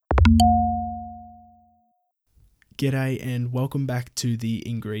G'day and welcome back to the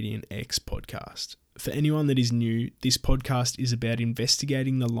Ingredient X podcast. For anyone that is new, this podcast is about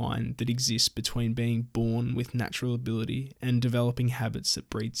investigating the line that exists between being born with natural ability and developing habits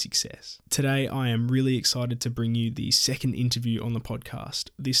that breed success. Today, I am really excited to bring you the second interview on the podcast,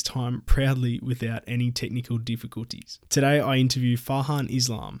 this time proudly without any technical difficulties. Today, I interview Farhan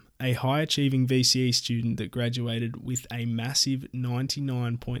Islam, a high-achieving VCE student that graduated with a massive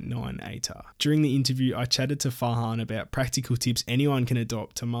 99.9 ATAR. During the interview, I chatted to Farhan about practical tips anyone can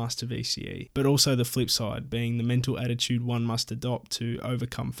adopt to master VCE, but also the flip side being the mental attitude one must adopt to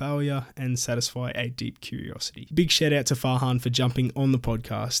overcome failure and satisfy a deep curiosity. Big shout out to Farhan for jumping on the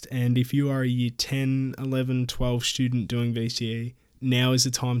podcast, and if you are a year 10, 11, 12 student doing VCE, now is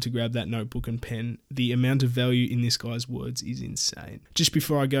the time to grab that notebook and pen. The amount of value in this guy's words is insane. Just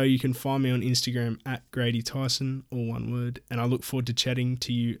before I go, you can find me on Instagram at Grady Tyson, all one word, and I look forward to chatting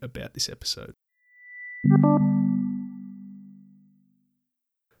to you about this episode.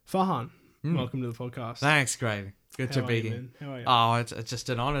 Farhan, welcome to the podcast. Thanks, Grady. Good to be here. Man? How are you? Oh, it's just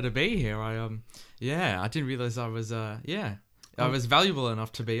an honor to be here. I didn't realize I was I was valuable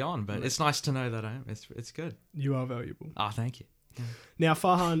enough to be on, but it's nice to know that I am. It's good. You are valuable. Oh, thank you. Yeah. Now,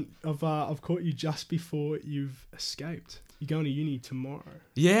 Farhan, I've caught you just before you've escaped. You're going to uni tomorrow.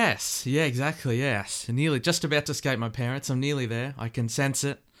 Yes. Yeah, exactly. Yes. Nearly just about to escape my parents. I'm nearly there. I can sense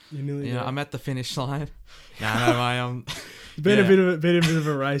it. You're nearly there. I'm at the finish line. No, It's been a bit of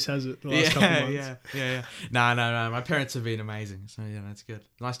a race, has it? The last couple of months. Yeah. No. My parents have been amazing. So yeah, that's good.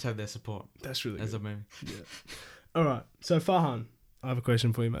 Nice to have their support. That's really as good. I'm moving. Yeah. All right. So Farhan, I have a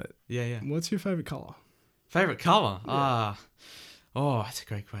question for you, mate. Yeah. What's your favourite colour? Favorite color? Yeah. Oh, that's a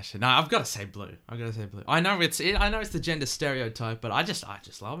great question. No, I've got to say blue. I know it's the gender stereotype, but I just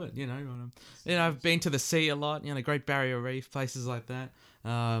love it. I've been to the sea a lot. Great Barrier Reef, places like that.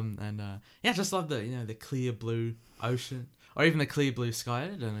 I just love the clear blue ocean, or even the clear blue sky.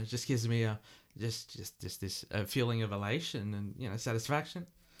 And it just gives me just this feeling of elation and satisfaction.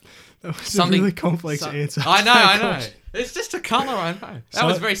 That was a really complex answer. I know. It's just a colour, I know. That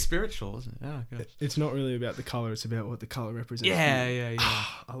was very spiritual, wasn't it? Oh, gosh. It's not really about the colour, it's about what the colour represents. Yeah.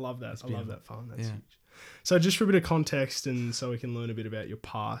 I love that. I love that, Farhan. That's Yeah. huge. So just for a bit of context and so we can learn a bit about your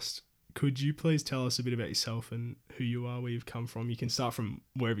past, could you please tell us a bit about yourself and who you are, where you've come from? You can start from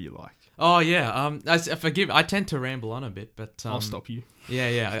wherever you like. Oh, yeah. I tend to ramble on a bit, but... I'll stop you.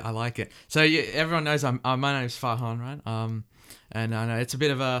 Yeah, I like it. So everyone knows my name's Farhan, right? And I know it's a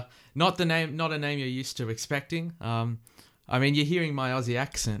bit of not a name you're used to expecting. You're hearing my Aussie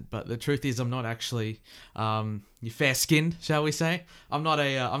accent, but the truth is I'm not actually you're fair-skinned, shall we say? I'm not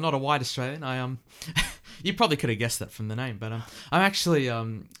a white Australian. You probably could have guessed that from the name, but I actually have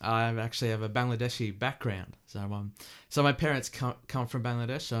a Bangladeshi background. So my parents come from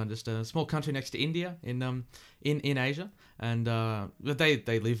Bangladesh, just a small country next to India in Asia, and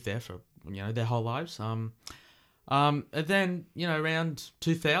they lived there for their whole lives. And then, around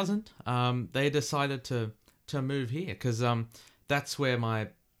 2000, they decided to move here because that's where my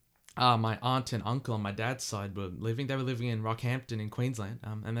aunt and uncle on my dad's side were living. They were living in Rockhampton in Queensland,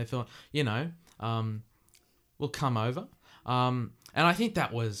 and they thought, we'll come over. And I think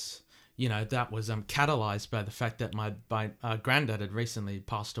that was catalyzed by the fact that my granddad had recently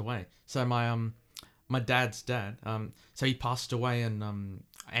passed away. So my dad's dad, so he passed away in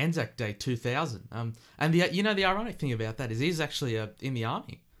Anzac Day 2000. And the ironic thing about that is he's actually in the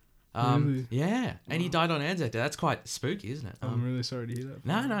army. Really? Yeah, and he died on Anzac Day. That's quite spooky, isn't it? I'm really sorry to hear that.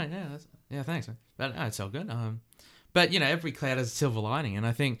 No, thanks. But no, it's all good. But every cloud has a silver lining, and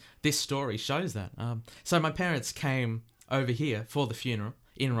I think this story shows that. So my parents came over here for the funeral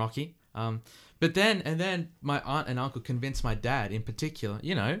in Rocky. But then my aunt and uncle convinced my dad, in particular.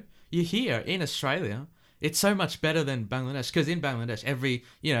 You're here in Australia. It's so much better than Bangladesh, because in Bangladesh,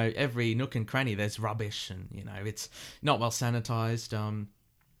 every nook and cranny there's rubbish, and it's not well sanitized.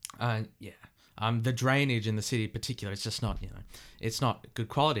 The drainage in the city in particular, it's just not, it's not good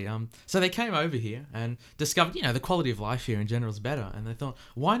quality. So they came over here and discovered, the quality of life here in general is better. And they thought,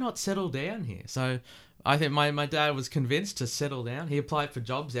 why not settle down here? So I think my dad was convinced to settle down. He applied for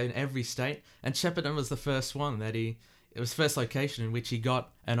jobs in every state, and Shepparton was the first one it was the first location in which he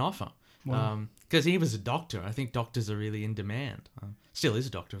got an offer. Wow. Because he was a doctor. I think doctors are really in demand. Still is a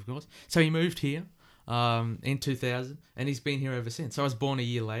doctor, of course. So he moved here in 2000, and he's been here ever since. So I was born a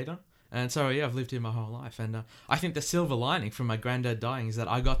year later. And so, I've lived here my whole life. And I think the silver lining from my granddad dying is that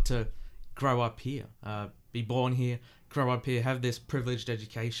I got to grow up here, be born here, grow up here, have this privileged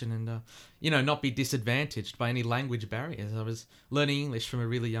education, and, not be disadvantaged by any language barriers. I was learning English from a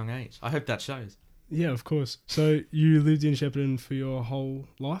really young age. I hope that shows. Yeah, of course. So you lived in Shepparton for your whole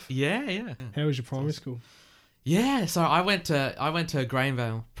life? Yeah. How was your primary school? Yeah, so I went to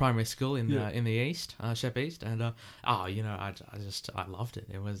Grainvale Primary School in the east, Shep East, and I loved it.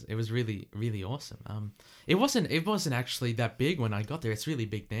 It was really really awesome. It wasn't actually that big when I got there. It's really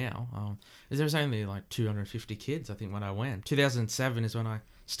big now. There was only like 250 kids, I think, when I went. 2007 is when I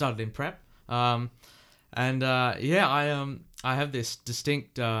started in prep. I have this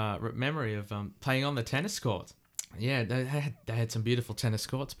distinct memory of playing on the tennis courts. Yeah, they had some beautiful tennis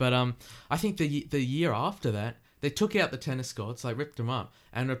courts, but I think the year after that, they took out the tennis courts, like ripped them up,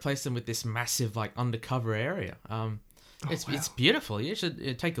 and replaced them with this massive like undercover area. It's beautiful. You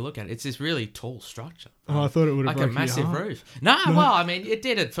should take a look at it. It's this really tall structure. I thought it would have like a massive roof. No, well, I mean, it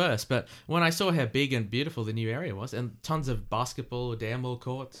did at first, but when I saw how big and beautiful the new area was, and tons of basketball, downball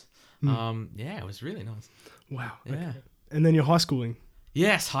courts, it was really nice. Wow. Yeah. Okay. And then your high schooling.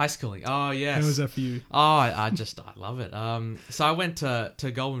 Yes, high schooling. Oh, yes. How was that for you? Oh, I love it. So I went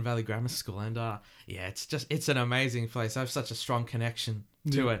to Goulburn Valley Grammar School, and it's an amazing place. I have such a strong connection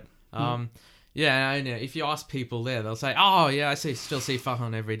to it. And if you ask people there, they'll say, "Oh, yeah, I still see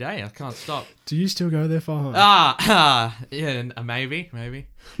Farhan every day. I can't stop." Do you still go there, Farhan? Maybe.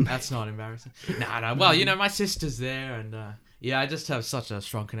 That's not embarrassing. No. Well, my sister's there, and I just have such a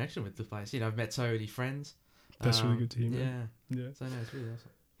strong connection with the place. I've met so many friends. That's really good to hear, man. Yeah. So no, it's really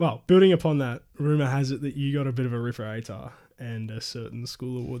awesome. Well, building upon that, rumour has it that you got a bit of a ripper ATAR and a certain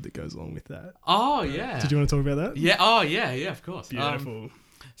school award that goes along with that. Oh, yeah. Did you want to talk about that? Yeah. Oh, yeah, of course. Beautiful.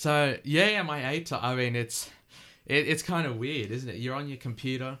 So, my ATAR, I mean, it's kind of weird, isn't it? You're on your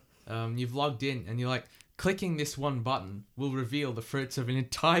computer, you've logged in, and you're like, clicking this one button will reveal the fruits of an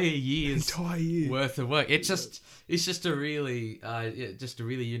entire year's worth of work. It's just a really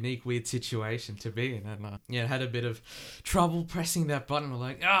unique, weird situation to be in. And had a bit of trouble pressing that button. We're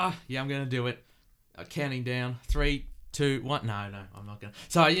like, I'm gonna do it. Counting down, 3, 2, 1. No, I'm not gonna.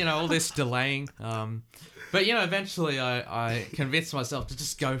 So all this delaying. But eventually I convinced myself to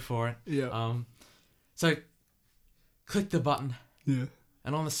just go for it. Yeah. So click the button. Yeah.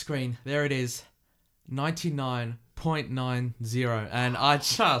 And on the screen, there it is. 99.90, and I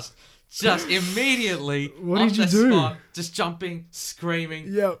just immediately what did you do? Spot, just jumping,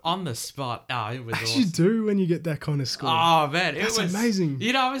 screaming on the spot. It was awesome. You do when you get that kind of score. Oh man, it was amazing.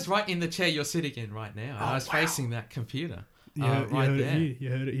 I was right in the chair you're sitting in right now. I was facing that computer. You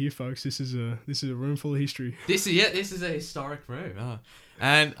heard it here, folks. This is a room full of history. This is a historic room,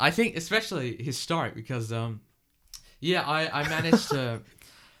 and I think especially historic because I managed to.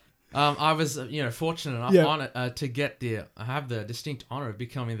 I was, fortunate enough to have the distinct honor of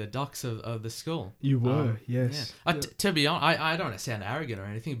becoming the DUX of the school. You were, yes. Yeah. To be honest, I don't want to sound arrogant or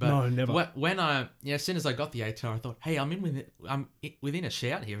anything, but no, never. When as soon as I got the ATAR, I thought, hey, I'm within a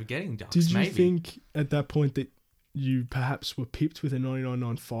shout here of getting DUX. Did you think at that point that you perhaps were pipped with a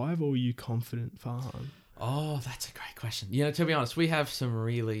 99.95, or were you confident, Farhan? Oh, that's a great question. To be honest, we have some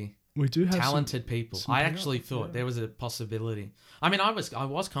really. We do have talented people. I actually thought there was a possibility. I mean, I was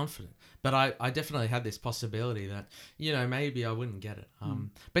confident, but I definitely had this possibility that maybe I wouldn't get it.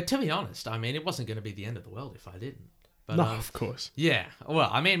 But to be honest, I mean, it wasn't going to be the end of the world if I didn't. But, no, of course. Yeah. Well,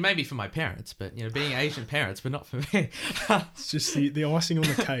 I mean, maybe for my parents, but being Asian parents, but not for me. It's just the icing on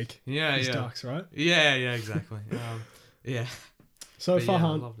the cake. Yeah. DUX, right? Yeah, exactly. Yeah. So but Farhan,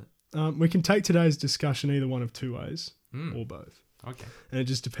 I loved it. We can take today's discussion either one of two ways, or both. Okay. And it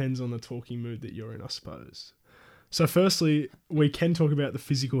just depends on the talking mood that you're in, I suppose. So firstly, we can talk about the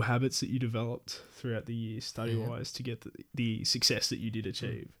physical habits that you developed throughout the year, study-wise, to get the success that you did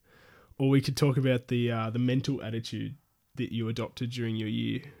achieve. Or we could talk about the mental attitude that you adopted during your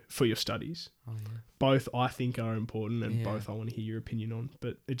year for your studies. Oh, yeah. Both, I think, are important, and both I want to hear your opinion on.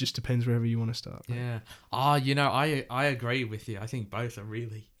 But it just depends wherever you want to start. Yeah. I agree with you. I think both are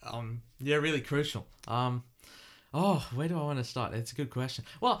really, really crucial. Where do I want to start? It's a good question.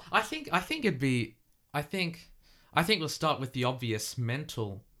 Well, I think we'll start with the obvious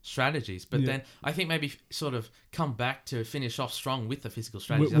mental strategies, but then I think maybe sort of come back to finish off strong with the physical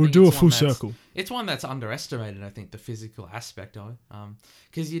strategies. We'll do a full circle. It's one that's underestimated, I think, the physical aspect of it,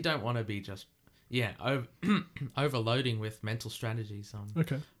 because you don't want to be just overloading with mental strategies.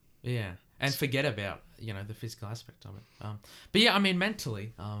 Okay. Yeah, and forget about the physical aspect of it. But I mean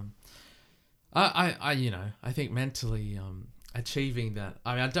mentally. I think mentally achieving that.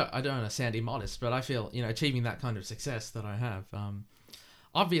 I mean, I don't want to sound immodest, but I feel achieving that kind of success that I have.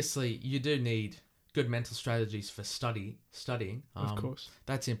 Obviously, you do need good mental strategies for studying. Of course,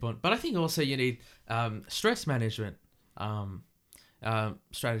 that's important. But I think also you need stress management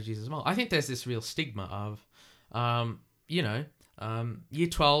strategies as well. I think there's this real stigma of, year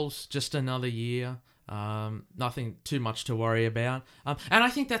 12's just another year. Nothing too much to worry about. And I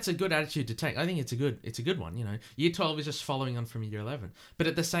think that's a good attitude to take. I think it's a good one. You know, year 12 is just following on from year 11. But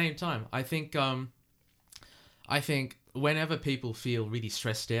at the same time, I think whenever people feel really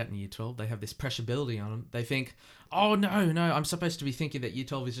stressed out in year 12, they have this pressure building on them. They think, oh, no, I'm supposed to be thinking that year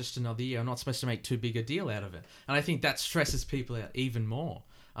 12 is just another year. I'm not supposed to make too big a deal out of it. And I think that stresses people out even more.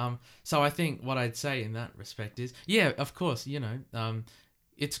 So I think what I'd say in that respect is, yeah, of course, you know,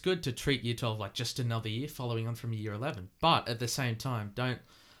 it's good to treat year 12 like just another year following on from year 11. But at the same time, don't,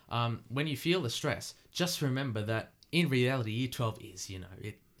 when you feel the stress, just remember that in reality, year 12 is, you know,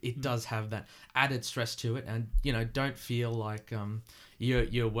 it does have that added stress to it. And, you know, don't feel like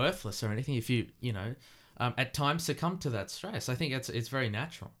you're worthless or anything if you know, at times succumb to that stress. I think it's very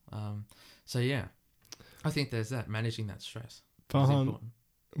natural. So, yeah, I think there's that, managing that stress. Farhan,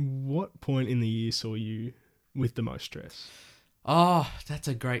 what point in the year saw you with the most stress? Oh, that's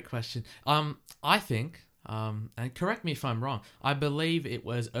a great question. I think, and correct me if I'm wrong, I believe it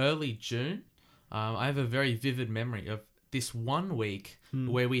was early June. I have a very vivid memory of this 1 week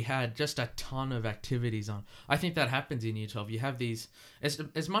where we had just a ton of activities on. I think that happens in year 12. You have these,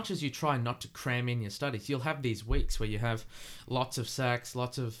 as much as you try not to cram in your studies, you'll have these weeks where you have lots of SACs,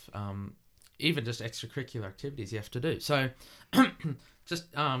 lots of even just extracurricular activities you have to do. So just,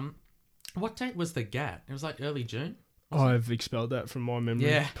 what date was the GAT? It was like early June? I've expelled that from my memory.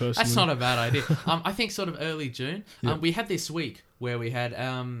 Yeah, personally. That's not a bad idea. I think sort of early June. We had this week where we had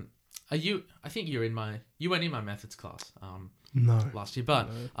I think you weren't in my methods class. No. Last year, but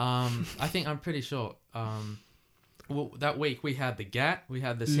no. I'm pretty sure. Well, that week we had the GAT, we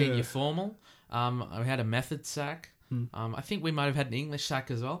had the senior formal, we had a methods SAC. I think we might have had an English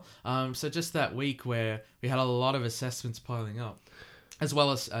SAC as well. So just that week where we had a lot of assessments piling up, as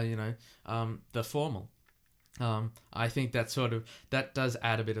well as the formal. I think that does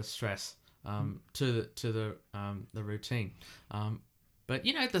add a bit of stress to the routine. But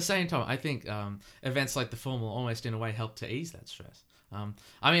you know, at the same time, I think events like the formal almost in a way help to ease that stress.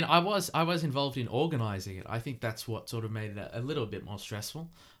 I mean, I was involved in organising it. I think that's what sort of made it a little bit more stressful.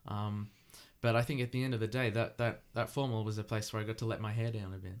 But I think at the end of the day, that formal was a place where I got to let my hair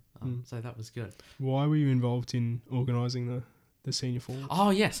down a bit. So that was good. Why were you involved in organising the senior formal? Oh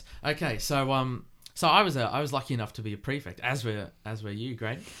yes, okay. So I was lucky enough to be a prefect, as were you,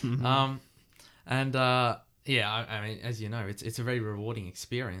 Grady. Yeah, I mean, as you know, it's a very rewarding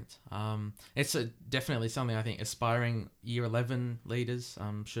experience. It's definitely something I think aspiring year 11 leaders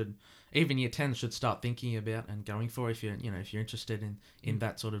should, even year 10 should start thinking about and going for if you're interested in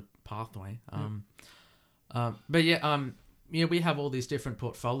that sort of pathway. But yeah, we have all these different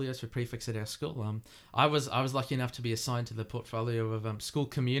portfolios for prefects at our school. I was lucky enough to be assigned to the portfolio of school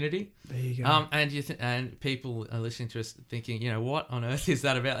community. There you go. And people are listening to us thinking, what on earth is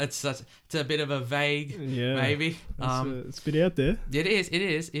that about? It's a bit of a vague, maybe. It's a bit out there. It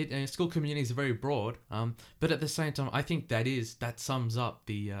is. School community is very broad. But at the same time, I think that sums up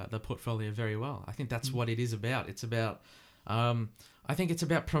the portfolio very well. I think that's what it is about. It's about, I think it's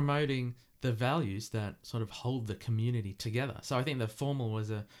about promoting the values that sort of hold the community together. So I think the formal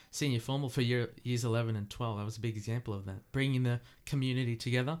was a senior formal for years 11 and 12. That was a big example of that, bringing the community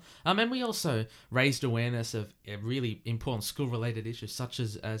together. And we also raised awareness of really important school-related issues such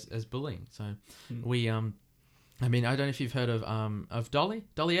as bullying. So we, I mean, I don't know if you've heard of Dolly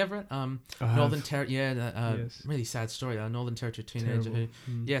Everett, Northern Territory. Yes. Really sad story. A Northern Territory teenager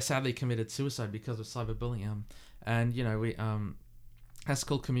who, sadly committed suicide because of cyberbullying. And we. As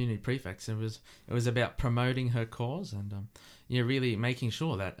school community prefects, it was about promoting her cause and really making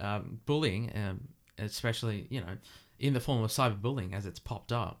sure that bullying, especially in the form of cyberbullying as it's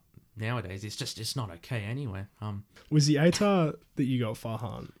popped up nowadays, it's not okay anyway. Was the ATAR that you got,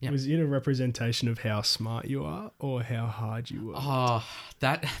 Farhan, was it a representation of how smart you are or how hard you work? Oh,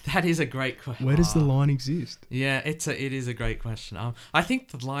 that is a great question. Where does the line exist? Yeah, it is a great question. I think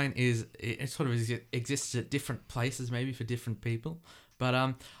the line it sort of exists at different places, maybe for different people. But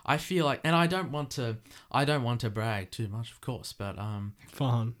I feel like, and I don't want to brag too much, of course. But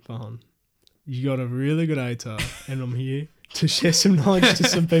Farhan, you got a really good ATAR, and I'm here to share some knowledge to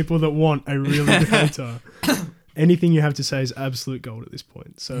some people that want a really good ATAR. Anything you have to say is absolute gold at this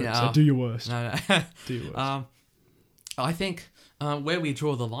point. So do your worst. No. Do your worst. I think where we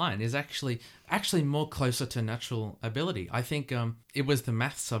draw the line is actually more closer to natural ability. I think it was the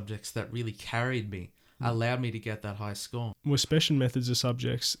math subjects that really carried me. Allowed me to get that high score. Were special methods of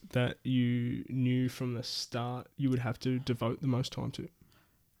subjects that you knew from the start you would have to devote the most time to?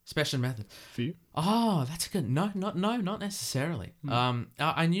 Special method. For you? Oh, that's good. No, not necessarily.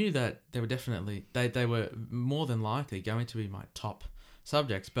 I knew that they were definitely, they were more than likely going to be my top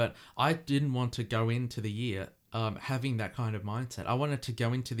subjects. But I didn't want to go into the year having that kind of mindset. I wanted to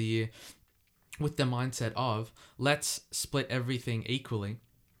go into the year with the mindset of, let's split everything equally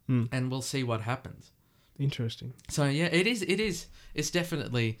and we'll see what happens. Interesting. So yeah, it's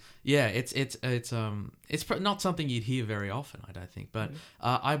definitely, yeah, it's not something you'd hear very often, I don't think, but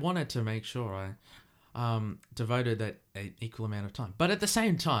I wanted to make sure I devoted that an equal amount of time. But at the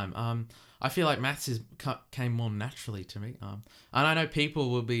same time, I feel like maths came more naturally to me. And I know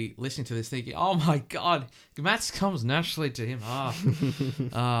people will be listening to this thinking, "Oh my God, maths comes naturally to him."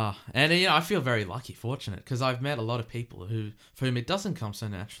 And I feel very lucky, fortunate, because I've met a lot of people for whom it doesn't come so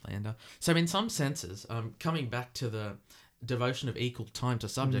naturally. And so, in some senses, coming back to the devotion of equal time to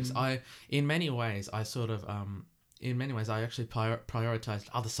subjects, in many ways, I actually prioritized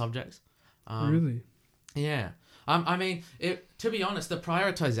other subjects. Really? Yeah. I mean, to be honest, the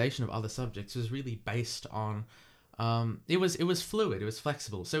prioritization of other subjects was really based on, it was fluid, it was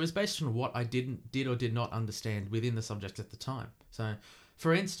flexible. So it was based on what I did or did not understand within the subject at the time. So,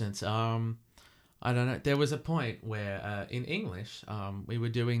 for instance, I don't know, there was a point where in English, we were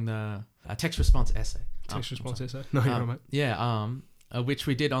doing the text response essay. Text response essay? No, you're right, mate. Yeah, which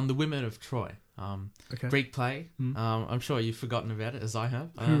we did on the women of Troy. Okay. Greek play. I'm sure you've forgotten about it, as I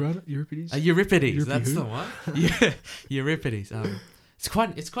have. Who wrote it? Euripides? Euripides, that's the one. Yeah, Euripides. It's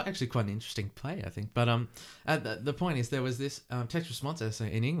actually quite an interesting play, I think. But the point is, there was this text response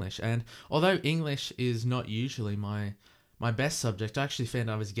essay in English, and although English is not usually my best subject, I actually found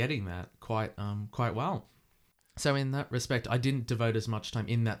I was getting that quite well. So in that respect, I didn't devote as much time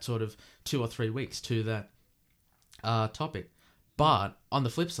in that sort of 2 or 3 weeks to that topic. But on the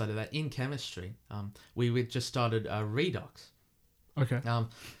flip side of that, in chemistry, we just started redox. Okay.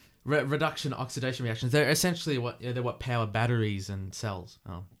 Reduction oxidation reactions. They're essentially what power batteries and cells.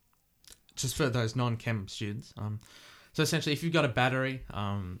 Just for those non-chem students. So essentially, if you've got a battery,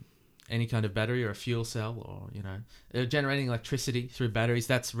 any kind of battery or a fuel cell, or generating electricity through batteries,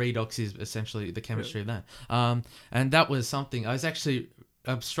 that's redox is essentially the chemistry of that. And that was something I was actually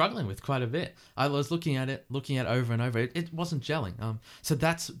struggling with quite a bit. I was looking at it over and over. It wasn't gelling. So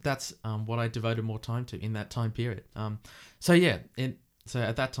that's what I devoted more time to in that time period. So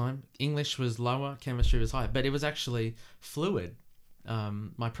at that time, English was lower, chemistry was higher, but it was actually fluid.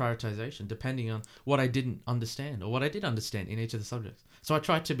 My prioritization, depending on what I didn't understand or what I did understand in each of the subjects. So I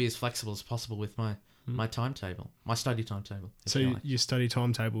tried to be as flexible as possible with my timetable, my study timetable. So your study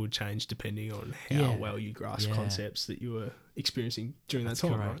timetable would change depending on how well you grasp concepts that you were experiencing during that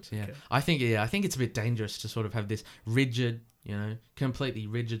time, correct, right? Yeah. Okay. I think it's a bit dangerous to sort of have this rigid, completely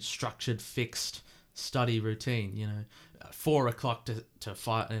rigid, structured, fixed study routine. 4 o'clock to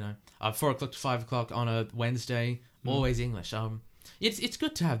 5, 4 o'clock to 5 o'clock on a Wednesday, always English. It's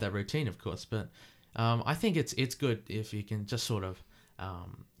good to have that routine, of course, but I think it's good if you can just sort of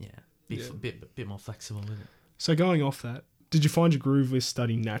be a bit more flexible with it. So going off that, did you find your groove with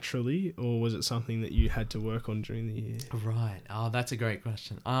studying naturally, or was it something that you had to work on during the year? Right. Oh, that's a great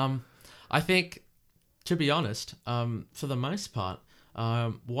question. I think, to be honest, for the most part,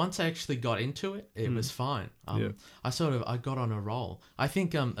 once I actually got into it, it was fine. I got on a roll. I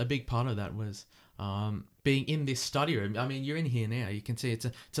think a big part of that was being in this study room. I mean, you're in here now. You can see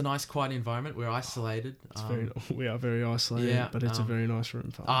it's a nice, quiet environment. We're isolated. We are very isolated, but it's a very nice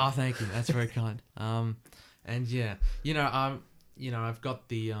room. Thank you. That's very kind. And yeah, I've got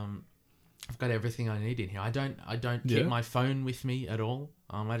I've got everything I need in here. I don't keep my phone with me at all.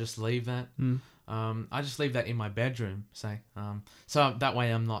 I just leave that. I just leave that in my bedroom, say. So that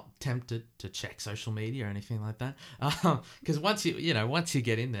way I'm not tempted to check social media or anything like that. Because once you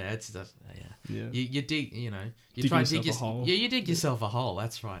get in there, it's just, you dig, you try and dig yourself a hole. Yeah, you dig yourself a hole.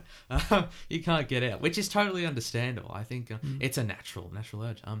 That's right. You can't get out, which is totally understandable. I think it's a natural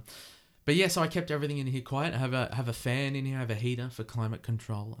urge. But yeah, so I kept everything in here quiet. I have a fan in here. I have a heater for climate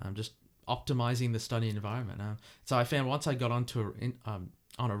control. I'm just optimizing the study environment. So I found once I got onto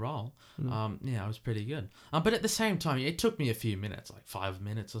on a roll, I was pretty good. But at the same time, it took me a few minutes, like 5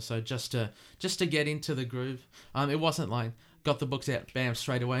 minutes or so, just to get into the groove. It wasn't like got the books out, bam,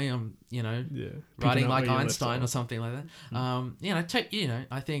 straight away. I'm writing like Einstein or something like that. I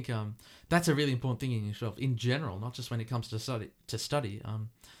think that's a really important thing in yourself in general, not just when it comes to study.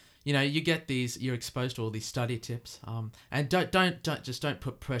 You get you're exposed to all these study tips, and don't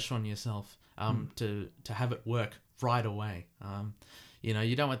put pressure on yourself to have it work right away.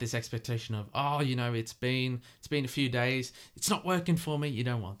 You don't want this expectation of, it's been a few days, it's not working for me. You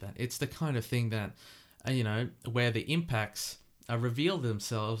don't want that. It's the kind of thing that, where the impacts reveal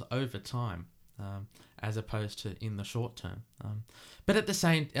themselves over time. as opposed to in the short term. But at the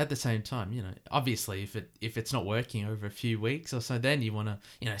same time, obviously if it's not working over a few weeks or so, then you want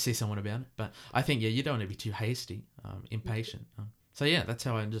to see someone about it. But I think you don't want to be too hasty, impatient. So yeah, that's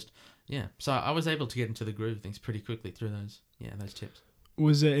how So I was able to get into the groove of things pretty quickly through those tips.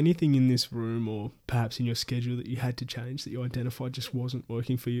 Was there anything in this room or perhaps in your schedule that you had to change that you identified just wasn't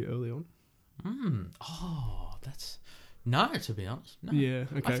working for you early on? No, to be honest. No. Yeah,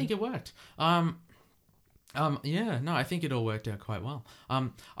 okay. I think it worked. I think it all worked out quite well.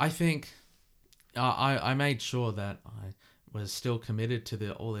 I think I made sure that I was still committed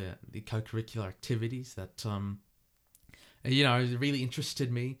to all the co-curricular activities that really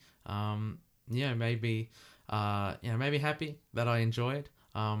interested me. Made me happy that I enjoyed.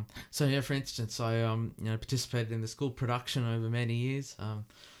 For instance, I participated in the school production over many years.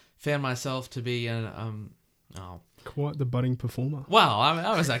 Found myself to be quite the budding performer. Well,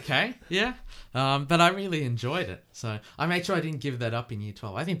 I was okay, yeah. But I really enjoyed it. So I made sure I didn't give that up in Year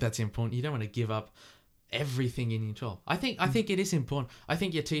 12. I think that's important. You don't want to give up everything in Year 12. I think it is important. I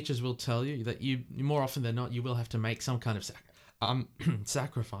think your teachers will tell you that you more often than not you will have to make some kind of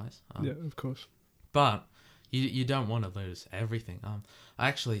sacrifice. Yeah, of course. But you don't want to lose everything. I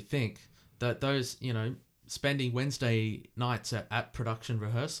actually think that those spending Wednesday nights at production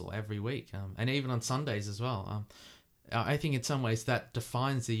rehearsal every week, and even on Sundays as well. I think in some ways that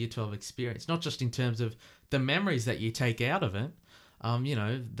defines the Year 12 experience, not just in terms of the memories that you take out of it,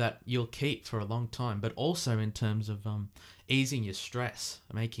 that you'll keep for a long time, but also in terms of easing your stress,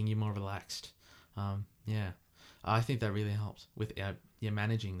 making you more relaxed. I think that really helps with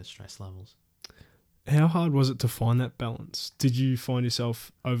managing the stress levels. How hard was it to find that balance? Did you find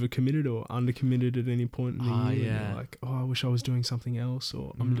yourself overcommitted or undercommitted at any point in the year? Yeah. You're like, I wish I was doing something else,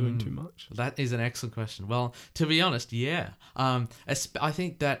 or I'm doing too much? That is an excellent question. Well, to be honest, yeah. I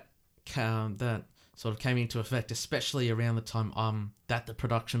think that sort of came into effect, especially around the time that the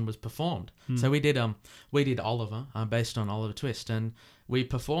production was performed. So we did Oliver, based on Oliver Twist, and we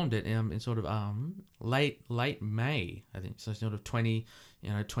performed it in sort of late May, I think. So sort of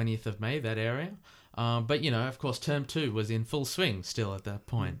 20th of May, that area. But of course, term 2 was in full swing still at that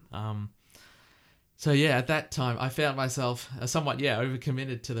point. At that time, I found myself somewhat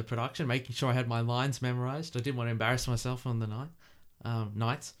overcommitted to the production, making sure I had my lines memorized. I didn't want to embarrass myself on the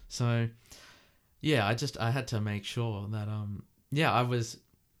nights. So I had to make sure that I was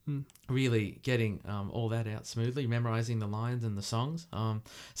really getting all that out smoothly, memorizing the lines and the songs.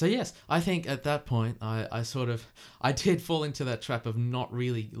 Yes, I think at that point I did fall into that trap of not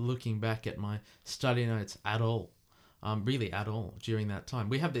really looking back at my study notes at all. Really at all during that time.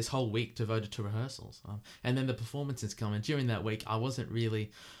 We have this whole week devoted to rehearsals, and then the performances come, and during that week I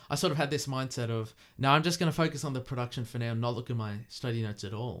sort of had this mindset of, no, I'm just going to focus on the production for now, not look at my study notes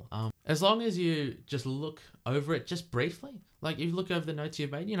at all. As long as you just look over it just briefly, like you look over the notes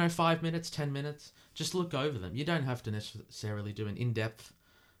you've made, 5 minutes, 10 minutes, just look over them. You don't have to necessarily do an in-depth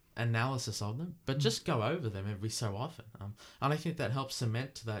analysis of them, but just go over them every so often. And I think that helps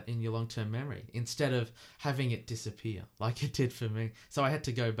cement that in your long-term memory instead of having it disappear like it did for me. So I had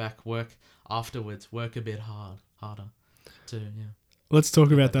to go back, work afterwards, work a bit harder to, Let's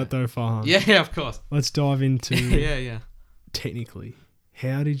talk about that though, Farhan. Yeah, of course. Let's dive into yeah. Technically,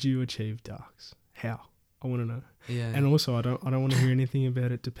 how did you achieve DUX? How? I want to know. Yeah. And also, I don't want to hear anything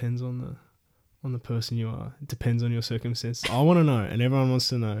about it depends on the person you are. It depends on your circumstances. I want to know, and everyone wants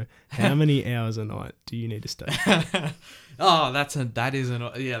to know, how many hours a night do you need to stay? That's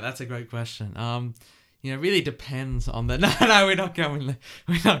a great question. Really depends on the. No, we're not going there.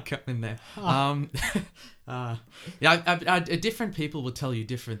 We're not going there. Different people will tell you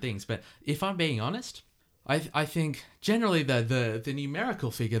different things, but if I'm being honest, I think generally the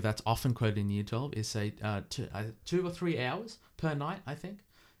numerical figure that's often quoted in Year 12 is say 2 or 3 hours per night. I think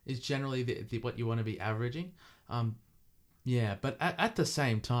is generally the what you want to be averaging. But at the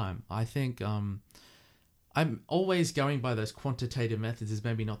same time, I think I'm always going by those quantitative methods is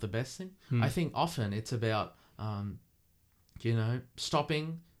maybe not the best thing. I think often it's about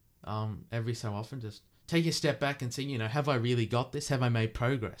stopping every so often, just take a step back and see, have I really got this? Have I made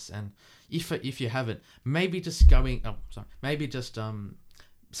progress? And if you haven't, maybe just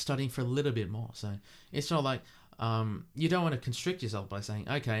studying for a little bit more. So it's not like you don't want to constrict yourself by saying,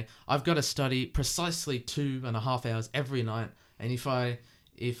 okay, I've got to study precisely 2.5 hours every night, and if I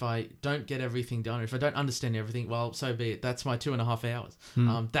don't get everything done, or if I don't understand everything, well, so be it. That's my 2.5 hours.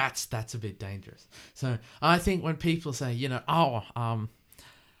 That's a bit dangerous. So I think when people say,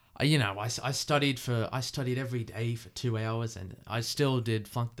 I studied every day for 2 hours and I still did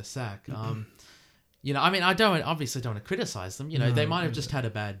flunk the sack. You know, I mean, I obviously don't want to criticize them. You know, they might have just had a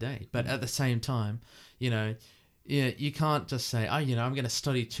bad day, but at the same time, you know, you can't just say, oh, you know, I'm going to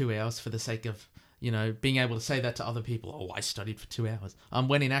study 2 hours for the sake of, you know, being able to say that to other people. Oh, I studied for 2 hours.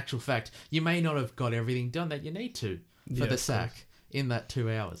 When in actual fact, you may not have got everything done that you need to for the SAC in that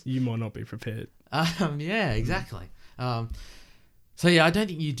 2 hours. You might not be prepared. Yeah, exactly. So yeah, I don't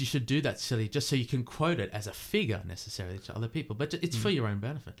think you should do that study just so you can quote it as a figure necessarily to other people, but it's for your own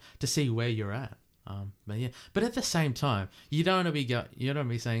benefit to see where you're at. But at the same time, you don't want to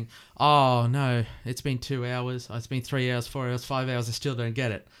be saying, oh no, it's been 2 hours, it's been 3 hours, 4 hours, 5 hours, I still don't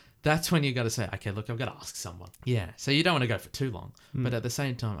get it. That's when you got to say, okay, look, I've got to ask someone. Yeah, so you don't want to go for too long, but at the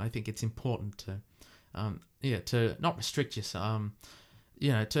same time, I think it's important to not restrict yourself,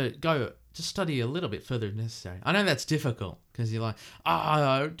 to study a little bit further if necessary. I know that's difficult because you're like,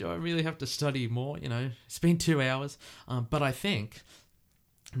 do I really have to study more? You know, it's been 2 hours, but I think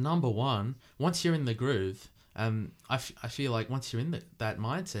number one, once you're in the groove, I feel like once you're in that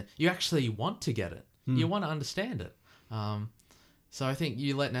mindset, you actually want to get it. You want to understand it. So I think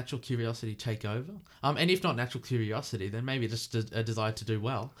you let natural curiosity take over. And if not natural curiosity, then maybe just a desire to do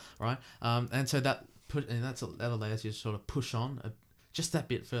well, right? And so that allows you to sort of push on just that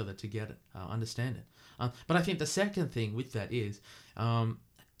bit further to get it, understand it. But I think the second thing with that is,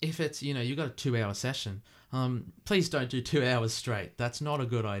 if it's, you know, you've got a 2 hour session, please don't do 2 hours straight. That's not a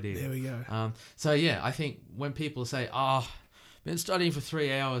good idea. There we go. So yeah, I think when people say, been studying for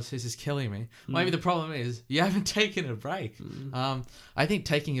 3 hours, this is killing me. Maybe the problem is you haven't taken a break. I think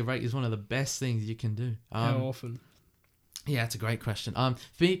taking a break is one of the best things you can do. How often? Yeah, it's a great question.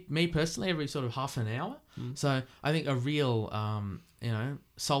 For me personally, every sort of half an hour. So I think a real,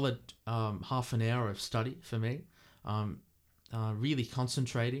 solid half an hour of study for me, really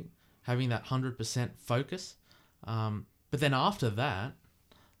concentrating, having that 100% focus. But then after that,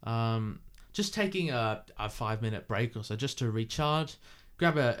 just taking a 5-minute break or so just to recharge,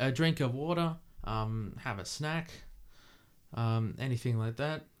 grab a drink of water, have a snack, anything like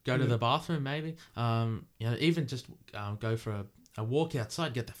that. Go to the bathroom maybe. Even just go for a walk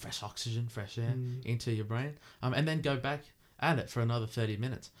outside, get the fresh oxygen, fresh air into your brain, and then go back at it for another 30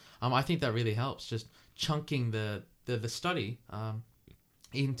 minutes. I think that really helps, just chunking the study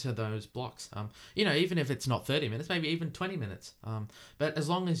into those blocks. Even if it's not 30 minutes, maybe even 20 minutes. But as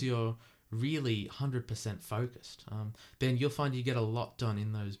long as you're really 100% focused, then you'll find you get a lot done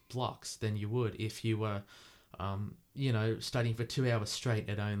in those blocks than you would if you were studying for 2 hours straight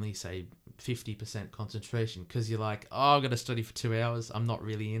at only, say, 50% concentration, because you're like, I've got to study for 2 hours, I'm not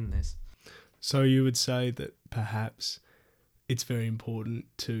really in this. So you would say that perhaps it's very important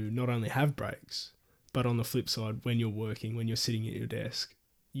to not only have breaks, but on the flip side, when you're working, when you're sitting at your desk,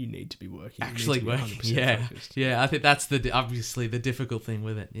 you need to be working. Actually working, yeah. Focused. Yeah, I think that's obviously the difficult thing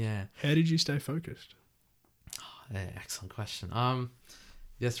with it, yeah. How did you stay focused? Yeah, excellent question.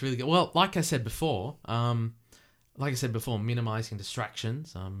 That's really good. Well, like I said before, minimizing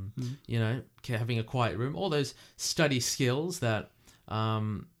distractions, having a quiet room, all those study skills that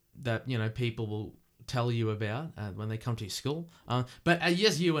people will tell you about when they come to your school. But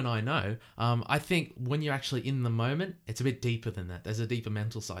as you and I know, I think when you're actually in the moment, it's a bit deeper than that. There's a deeper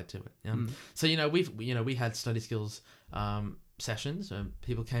mental side to it. So we had study skills sessions.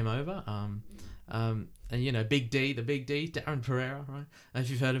 People came over. And Big D, Darren Pereira, right?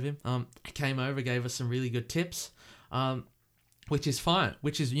 If you've heard of him, came over, gave us some really good tips, which is fine,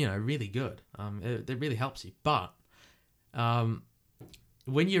 which is really good. It really helps you. But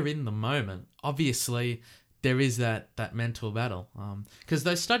when you're in the moment, obviously there is that mental battle, because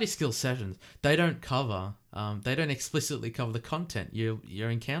those study skills sessions, they don't explicitly cover the content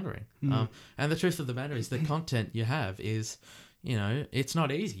you're encountering. And the truth of the matter is the content you have is, it's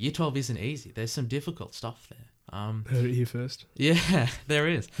not easy. Year 12 isn't easy. There's some difficult stuff there. Heard it here first. Yeah, there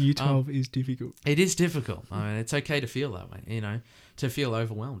is. Year 12 is difficult. It is difficult. I mean, it's okay to feel that way, to feel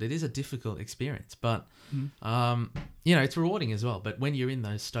overwhelmed. It is a difficult experience, but, it's rewarding as well. But when you're in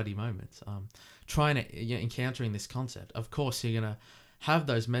those study moments, encountering this concept, of course, you're going to have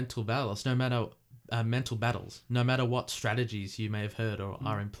those mental battles, no matter what strategies you may have heard or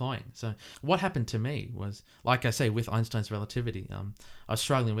are employing. So what happened to me was, like I say, with Einstein's relativity, I was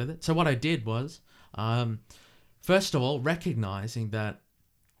struggling with it. So what I did was, first of all, recognizing that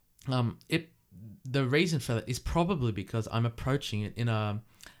the reason for that is probably because I'm approaching it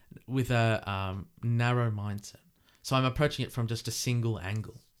with a narrow mindset. So I'm approaching it from just a single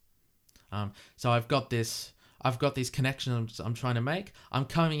angle. So I've got these connections I'm trying to make. I'm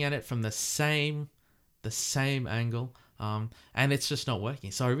coming at it from the same angle, and it's just not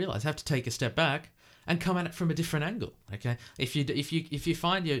working. So I realize I have to take a step back and come at it from a different angle. Okay, if you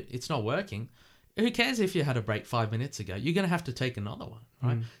find it's not working, who cares if you had a break 5 minutes ago? You're going to have to take another one,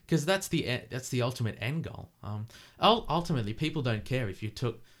 right? Because that's the ultimate end goal. Ultimately, people don't care if you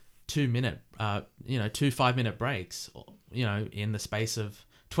took 2 5-minute breaks, in the space of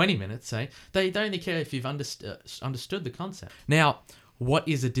 20 minutes, say. They only care if you've understood the concept. Now, what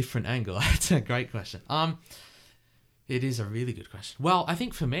is a different angle? That's a great question. It is a really good question. Well, I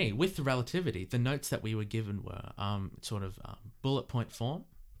think for me, with the relativity, the notes that we were given were bullet point form.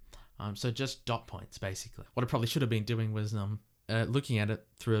 So just dot points, basically. What I probably should have been doing was looking at it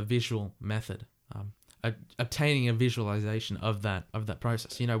through a visual method, obtaining a visualization of that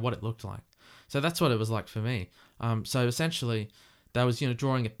process, what it looked like. So that's what it was like for me. So essentially, that was,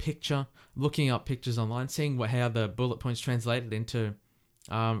 drawing a picture, looking up pictures online, seeing how the bullet points translated into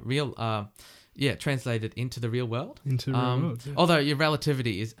translated into the real world. Into the real world. Yeah. Although your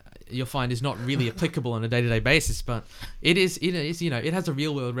relativity you'll find is not really applicable on a day-to-day basis, but it is, it has a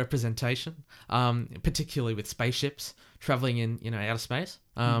real world representation, particularly with spaceships traveling in, outer space.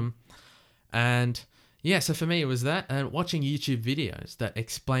 And yeah, so for me it was that, and watching YouTube videos that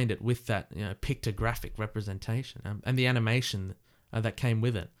explained it with that, pictographic representation, and the animation that came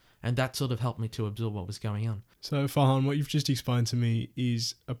with it. And that sort of helped me to absorb what was going on. So, Farhan, what you've just explained to me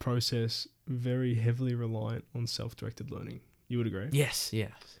is a process very heavily reliant on self-directed learning. You would agree? Yes.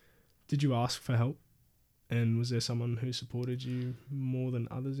 Did you ask for help? And was there someone who supported you more than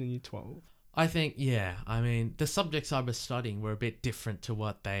others in Year 12? I think, yeah. I mean, the subjects I was studying were a bit different to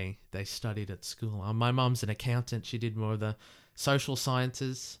what they studied at school. My mum's an accountant. She did more of the social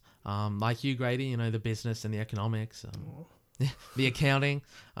sciences, like you, Grady, the business and the economics. The accounting,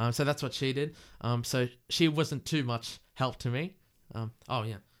 so that's what she did. So she wasn't too much help to me.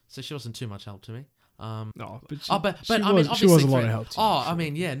 So she wasn't too much help to me. But she was a lot of help to you. I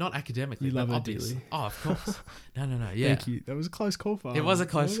mean, yeah, not academically. You love her obviously. dearly. Oh, of course. No, yeah. Thank you. That was a close call, Farhan. It was a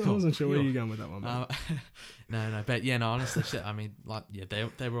close call. I wasn't sure where you were going with that one. No, but yeah, no, honestly, shit. I mean,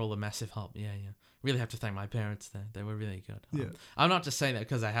 they were all a massive help. Yeah. Really have to thank my parents there. They were really good. Yeah. I'm not just saying that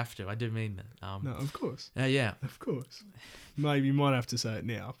because I have to. I do mean that. No, of course. Yeah. Of course. Maybe you might have to say it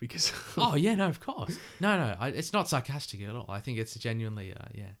now because... Oh, yeah, no, of course. No, it's not sarcastic at all. I think it's a genuinely,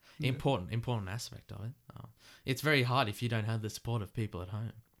 important aspect of it. It's very hard if you don't have the support of people at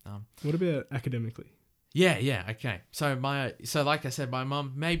home. What about academically? Yeah, okay. So like I said, my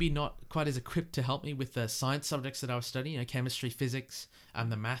mum maybe not quite as equipped to help me with the science subjects that I was studying, chemistry, physics, and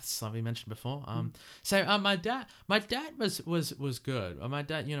the maths, like we mentioned before. So my dad was good. My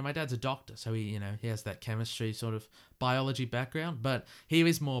dad, my dad's a doctor, so he has that chemistry sort of biology background, but he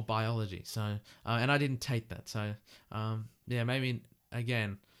was more biology. So and I didn't take that. So maybe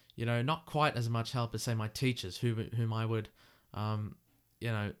again, not quite as much help as say my teachers, whom I would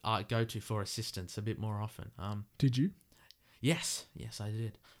I go to for assistance a bit more often. Did you? Yes, I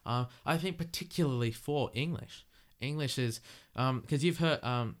did. I think particularly for English. English is because you've heard.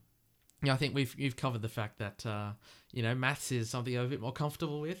 I think you've covered the fact that maths is something I'm a bit more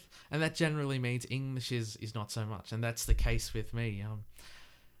comfortable with, and that generally means English is not so much, and that's the case with me.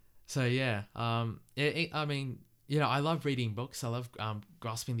 So yeah. I mean, I love reading books. I love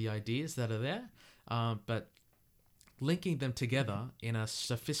grasping the ideas that are there, but linking them together in a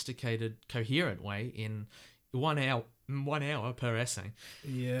sophisticated, coherent way in 1 hour per essay.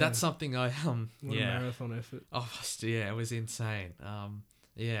 Yeah. That's something I What a marathon effort. Oh yeah, it was insane.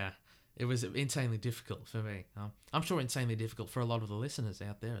 It was insanely difficult for me. I'm sure insanely difficult for a lot of the listeners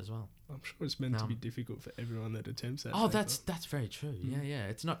out there as well. I'm sure it's meant to be difficult for everyone that attempts that. Oh, paper. That's very true. Yeah.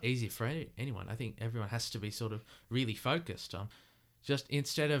 It's not easy for anyone. I think everyone has to be sort of really focused. Just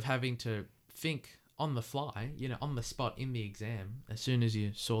instead of having to think on the fly, on the spot in the exam, as soon as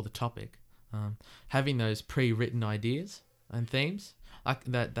you saw the topic, having those pre-written ideas and themes,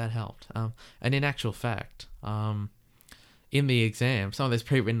 that helped. And in actual fact, in the exam, some of those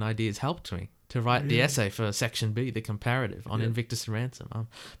pre-written ideas helped me to write the essay for Section B, the comparative on Invictus and Ransom.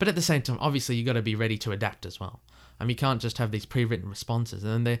 But at the same time, obviously, you got to be ready to adapt as well. You can't just have these pre-written responses.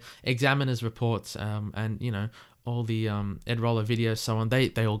 And the examiner's reports and, all the Ed Roller videos, so on,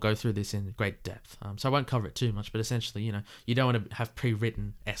 they all go through this in great depth. So I won't cover it too much, but essentially, you don't want to have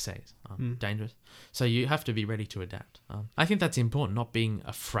pre-written essays. Dangerous. So you have to be ready to adapt. I think that's important, not being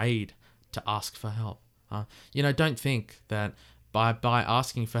afraid to ask for help. Don't think that by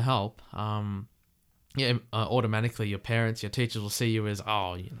asking for help, automatically your parents, your teachers will see you as,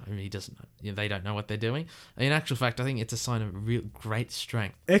 he doesn't know, they don't know what they're doing. In actual fact, I think it's a sign of real great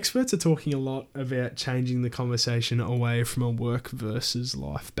strength. Experts are talking a lot about changing the conversation away from a work versus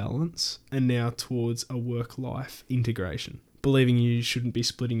life balance and now towards a work-life integration. believing you shouldn't be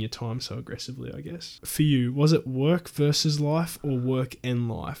splitting your time so aggressively, I guess. For you, was it work versus life or work and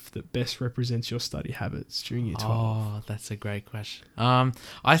life that best represents your study habits during year 12? Oh, that's a great question.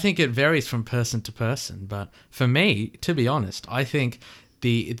 I think it varies from person to person, but for me, to be honest, I think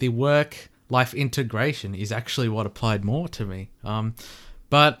the work-life integration is actually what applied more to me.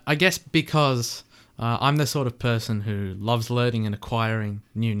 But I guess because I'm the sort of person who loves learning and acquiring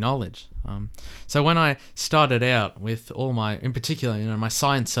new knowledge. So when I started out with all my, in particular, my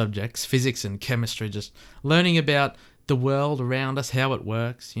science subjects, physics and chemistry, just learning about the world around us, how it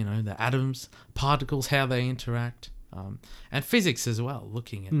works, the atoms, particles, how they interact, and physics as well,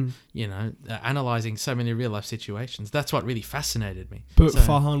 looking at, analysing so many real life situations. That's what really fascinated me. But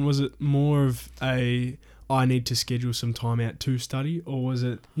Farhan, was it more of I need to schedule some time out to study, or was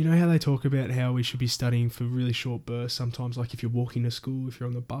it, how they talk about how we should be studying for really short bursts sometimes, like if you're walking to school, if you're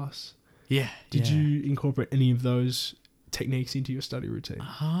on the bus? Yeah. Did you incorporate any of those techniques into your study routine?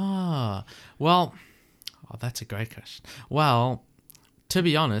 That's a great question. Well, to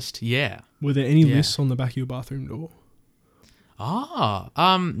be honest, yeah. Were there any lists on the back of your bathroom door? No.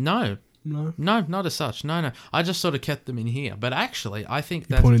 No? No, not as such. No. I just sort of kept them in here. But actually, I think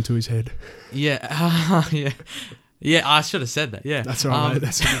that's... pointing to his head. Yeah. Yeah. Yeah, I should have said that. Yeah. That's all right, mate.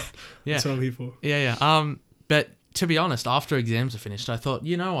 That's what I'm here for. Yeah. But to be honest, after exams are finished, I thought,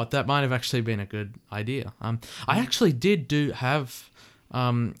 you know what, that might have actually been a good idea. I actually did have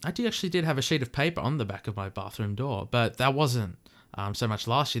a sheet of paper on the back of my bathroom door, but that wasn't so much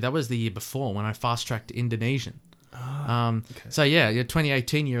last year. That was the year before when I fast-tracked Indonesian. Okay. So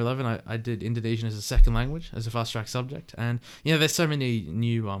 2018 year 11, I did Indonesian as a second language, as a fast-track subject, and there's so many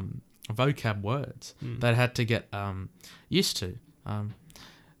new vocab words that I had to get used to.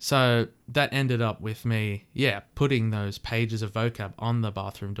 So that ended up with me, putting those pages of vocab on the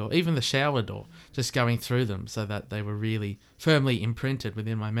bathroom door, even the shower door, just going through them so that they were really firmly imprinted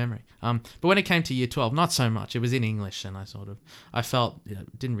within my memory. But when it came to year 12, not so much. It was in English, and I felt,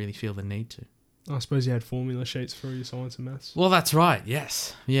 didn't really feel the need to. I suppose you had formula sheets for your science and maths. Well, that's right.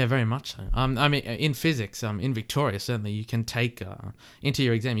 Yes. Yeah, very much so. I mean, in physics, in Victoria, certainly you can take, into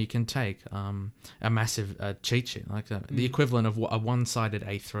your exam, you can take a massive cheat sheet, like the equivalent of a one-sided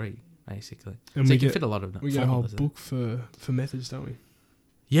A3, basically. And so you can fit a lot of we get a whole book for methods, don't we?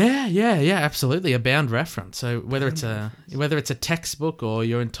 Yeah, absolutely. A bound reference. So whether it's a textbook or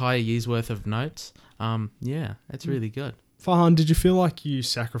your entire year's worth of notes, it's really good. Farhan, did you feel like you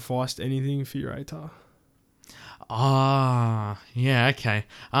sacrificed anything for your ATAR? Yeah, okay.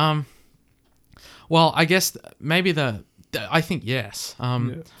 Well, I guess maybe I think yes.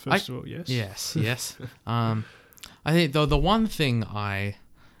 First of all, yes. Yes. I think the one thing I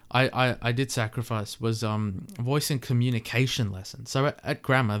did sacrifice was voice and communication lessons. So at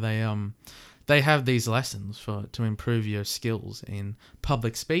grammar, they have these lessons to improve your skills in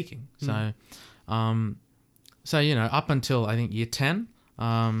public speaking. So. So, up until, I think, year 10,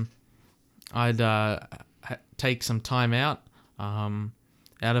 I'd take some time out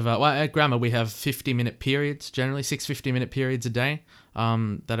at grammar we have 50-minute periods, generally 6 50-minute periods a day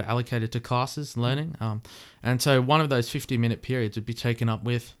that are allocated to classes, learning. And so one of those 50-minute periods would be taken up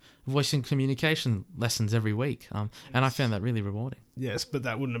with voice and communication lessons every week. And I found that really rewarding. Yes, but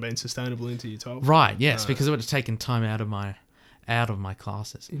that wouldn't have been sustainable into year 12. Right, yes, because it would have taken time out of my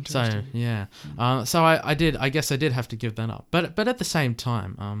classes. So so I guess I did have to give that up. But at the same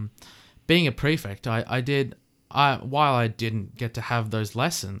time, being a prefect, while I didn't get to have those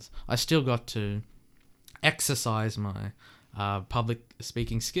lessons, I still got to exercise my public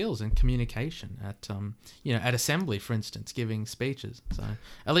speaking skills and communication at assembly, for instance, giving speeches. So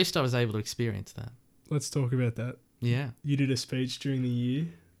at least I was able to experience that. Let's talk about that. Yeah. You did a speech during the year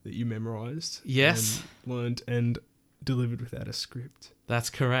that you memorized. Yes. And learned and delivered without a script. That's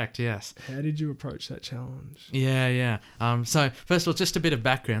correct, yes. How did you approach that challenge? Yeah. So first of all, just a bit of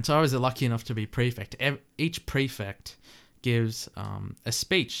background. So I was lucky enough to be prefect. Each prefect gives a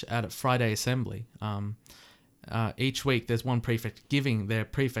speech at a Friday assembly. Each week there's one prefect giving their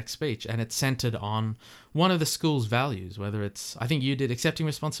prefect speech, and it's centered on one of the school's values, whether it's, I think you did accepting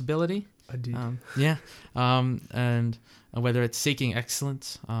responsibility. I did. And whether it's seeking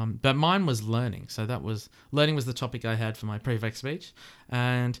excellence. But mine was learning. So learning was the topic I had for my prefect speech.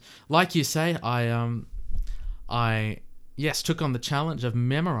 And like you say, I took on the challenge of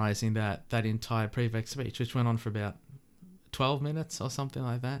memorizing that entire prefect speech, which went on for about 12 minutes or something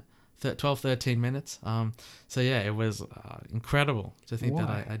like that. 12, 13 minutes. It was incredible to think that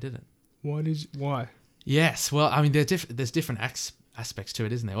I did it. Why? Yes. Well, I mean, there's different aspects to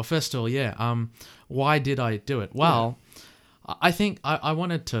it, isn't there? Well, first of all, why did I do it? Well, I think I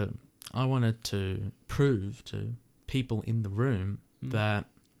wanted to prove to people in the room that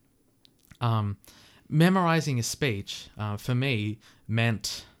memorizing a speech for me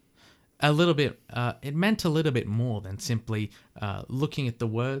meant a little bit. It meant a little bit more than simply looking at the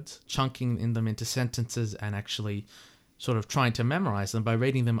words, chunking them into sentences, and actually sort of trying to memorize them by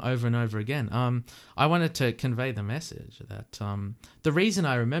reading them over and over again. I wanted to convey the message that the reason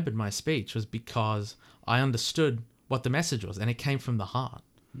I remembered my speech was because I understood what the message was, and it came from the heart.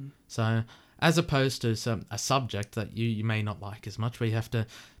 So as opposed to a subject that you may not like as much, where you have to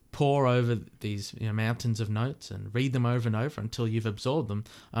pore over these mountains of notes and read them over and over until you've absorbed them.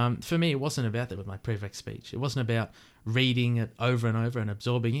 For me, it wasn't about that with my prefect speech. It wasn't about reading it over and over and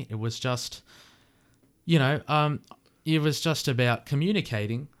absorbing it. It was just, it was just about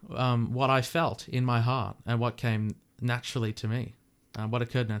communicating what I felt in my heart and what came naturally to me, what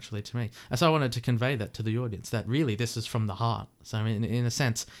occurred naturally to me. And so I wanted to convey that to the audience, that really this is from the heart. So in a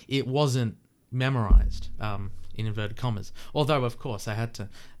sense, it wasn't memorized, in inverted commas. Although, of course, I had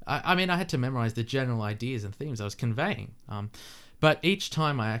to memorize the general ideas and themes I was conveying. But each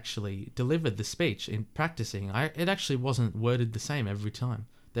time I actually delivered the speech in practicing, it actually wasn't worded the same every time.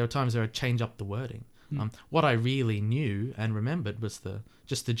 There were times where I'd change up the wording. What I really knew and remembered was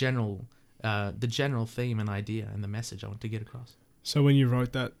the general theme and idea and the message I wanted to get across. So when you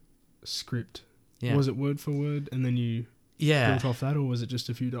wrote that script, was it word for word, and then you built off that, or was it just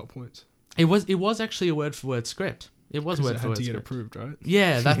a few dot points? It was actually a word for word script. It was word for word. It had to get script. approved, right?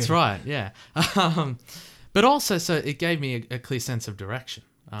 Yeah, that's right. Yeah, but also so it gave me a clear sense of direction,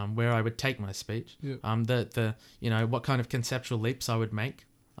 where I would take my speech. Yep. What kind of conceptual leaps I would make.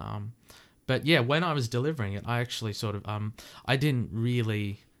 But yeah, when I was delivering it, I actually sort of I didn't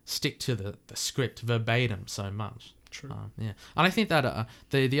really stick to the script verbatim so much. True. And I think that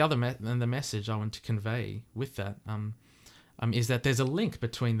the message I want to convey with that is that there's a link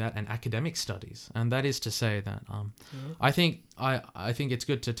between that and academic studies, and that is to say that I think it's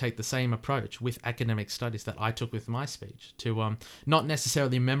good to take the same approach with academic studies that I took with my speech, to not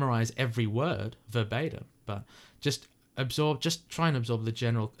necessarily memorize every word verbatim, but just try and absorb the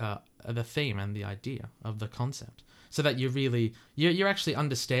general the theme and the idea of the concept, so that you're actually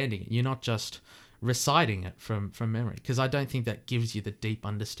understanding it. You're not just reciting it from memory, because I don't think that gives you the deep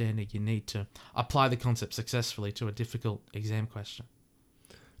understanding you need to apply the concept successfully to a difficult exam question.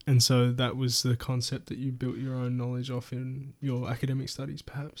 And so that was the concept that you built your own knowledge off in your academic studies,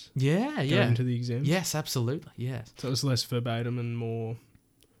 perhaps? Yeah. Going into the exams? Yes, absolutely, yes. So it was less verbatim and more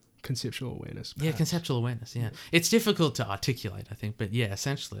conceptual awareness, perhaps. Yeah, conceptual awareness, yeah. It's difficult to articulate, I think, but yeah,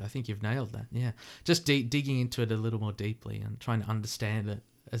 essentially, I think you've nailed that, yeah. Just digging into it a little more deeply and trying to understand it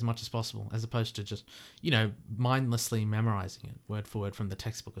as much as possible, as opposed to just, mindlessly memorizing it word for word from the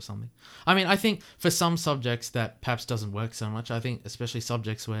textbook or something. I mean, I think for some subjects that perhaps doesn't work so much. I think especially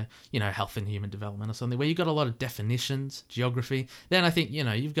subjects where, health and human development or something, where you've got a lot of definitions, geography, then I think,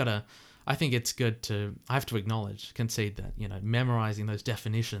 I think it's good to, I have to concede that, memorizing those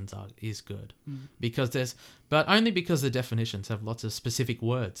definitions is good. But only because the definitions have lots of specific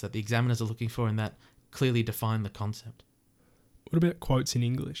words that the examiners are looking for and that clearly define the concept. What about quotes in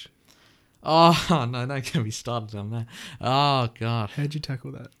English? Oh, no, don't get me started on that. Oh, God. How'd you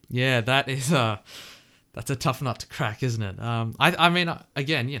tackle that? Yeah, that's a tough nut to crack, isn't it? I mean,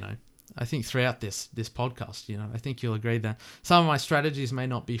 again, I think throughout this podcast, I think you'll agree that some of my strategies may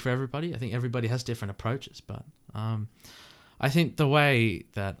not be for everybody. I think everybody has different approaches, but I think the way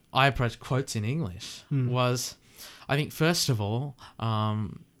that I approached quotes in English was, I think, first of all,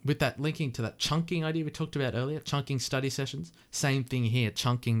 with that linking to that chunking idea we talked about earlier, chunking study sessions, same thing here,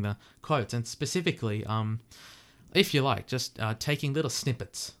 chunking the quotes, and specifically, if you like, just taking little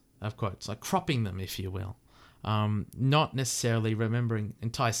snippets of quotes, like cropping them, if you will. Not necessarily remembering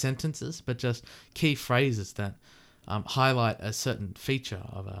entire sentences, but just key phrases that highlight a certain feature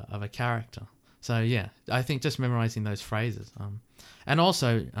of a character. So yeah, I think just memorizing those phrases, and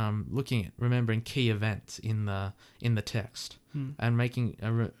also remembering key events in the text, and making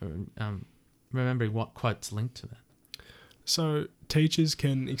remembering what quotes link to that. So teachers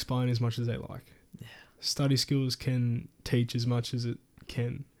can explain as much as they like. Yeah. Study skills can teach as much as it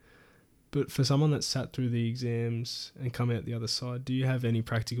can. But for someone that's sat through the exams and come out the other side, do you have any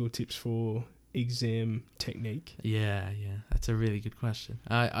practical tips for exam technique? Yeah, that's a really good question.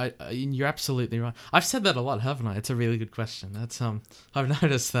 You're absolutely right. I've said that a lot, haven't I? It's a really good question. That's I've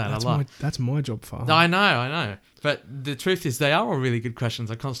noticed that a lot. That's my job, Farhan. I know. But the truth is, they are all really good questions.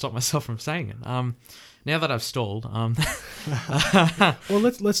 I can't stop myself from saying it. Now that I've stalled, well,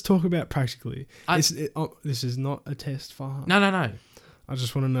 let's talk about practically. This is not a test, Farhan. No. I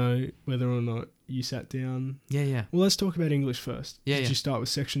just want to know whether or not you sat down. Yeah. Well, let's talk about English first. Yeah. Did you start with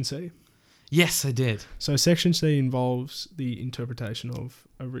section C? Yes, I did. So Section C involves the interpretation of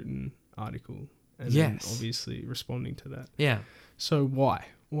a written article and then obviously responding to that. Yeah. So why?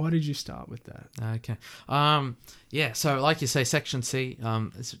 Why did you start with that? Okay. So like you say, Section C,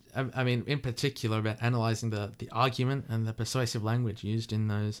 I mean, in particular about analysing the argument and the persuasive language used in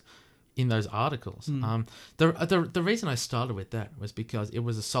those articles. The reason I started with that was because it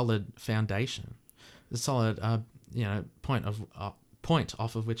was a solid foundation, a solid point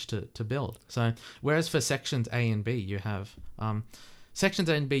off of which to build. So whereas for sections A and B you have sections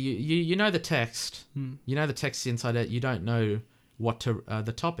A and B, you know the text, you know the text inside it. You don't know what to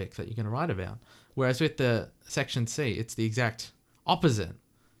the topic that you're going to write about. Whereas with the section C, it's the exact opposite.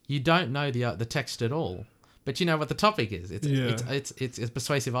 You don't know the text at all, but you know what the topic is. It's a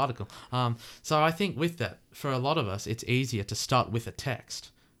persuasive article. So I think with that, for a lot of us, it's easier to start with a text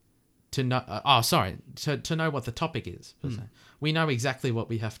to know. To know what the topic is. We know exactly what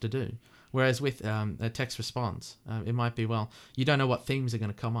we have to do. Whereas with a text response, it might be, you don't know what themes are going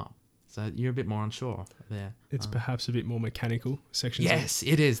to come up. So you're a bit more unsure there. It's perhaps a bit more mechanical, section C. Yes,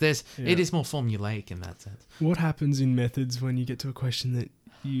 it is. It is more formulaic in that sense. What happens in methods when you get to a question that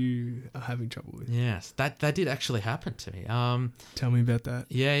you are having trouble with? Yes, that did actually happen to me. Tell me about that.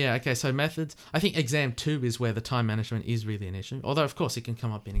 Yeah. Okay, so methods. I think exam 2 is where the time management is really an issue. Although, of course, it can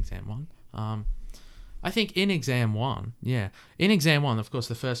come up in exam 1. I think in exam 1, of course,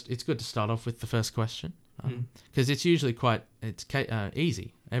 it's good to start off with the first question because it's usually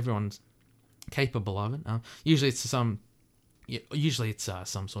easy. Everyone's capable of it. Usually it's some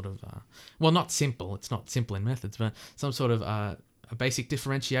sort of not simple. It's not simple in methods, but some sort of a basic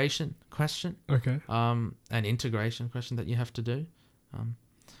differentiation question. Okay. An integration question that you have to do.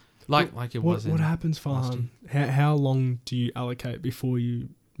 What happens, Farhan? How long do you allocate before you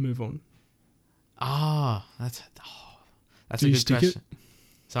move on? That's a good question.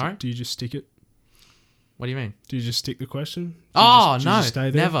 Sorry? Do you just stick it? What do you mean? Do you just stick the question? No,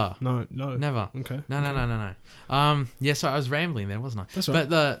 stay there? never. No. Never. Okay. No. So I was rambling there, wasn't I? That's right.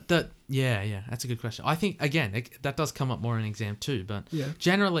 But that's a good question. I think, again, that does come up more in exam 2, but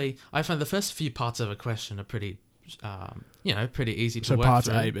generally, I find the first few parts of a question are pretty, pretty easy to work through. So parts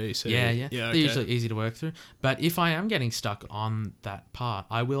A, B, C. Yeah. They're usually easy to work through. But if I am getting stuck on that part,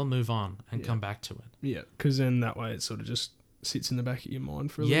 I will move on and come back to it. Yeah, because then that way it sort of just sits in the back of your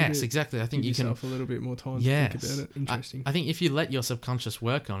mind for a little bit. Yes, exactly. I think you can give yourself a little bit more time to think about it. Interesting. I think if you let your subconscious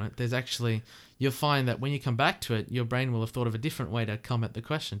work on it, you'll find that when you come back to it, your brain will have thought of a different way to come at the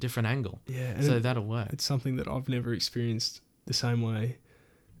question, different angle. Yeah. So that'll work. It's something that I've never experienced the same way,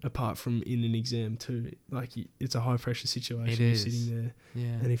 apart from in an exam too. Like, it's a high pressure situation. You're sitting there.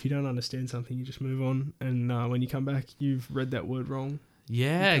 Yeah. And if you don't understand something, you just move on. And when you come back, you've read that word wrong.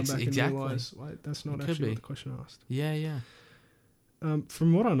 Yeah, exactly. And realize, that's not actually what the question asked. Yeah.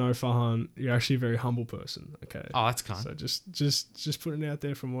 From what I know, Farhan, you're actually a very humble person. Okay. Oh, that's kind. So just putting it out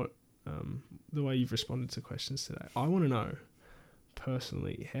there from what the way you've responded to questions today. I want to know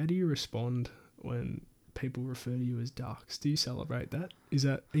personally, how do you respond when people refer to you as DUX? Do you celebrate that?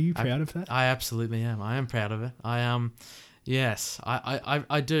 Are you proud of that? I absolutely am. I am proud of it. Yes,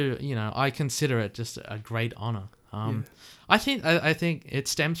 I do. I consider it just a great honor. I think it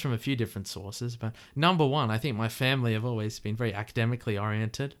stems from a few different sources, but number one, I think my family have always been very academically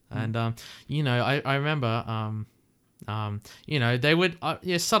oriented, and I remember they would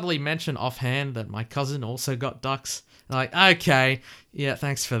subtly mention offhand that my cousin also got DUX. Like, okay, yeah,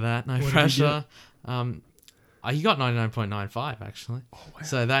 thanks for that, no pressure. He got 99.95 actually. Oh, wow.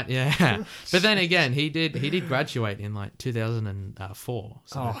 So that, but then again, he did graduate in like 2004.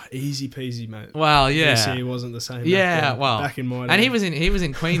 So. Easy peasy, mate. Well, yeah. VCE wasn't the same. Back in my day. And he was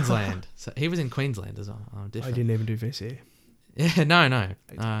in Queensland. So he was in Queensland as well. I didn't even do VCE. Yeah,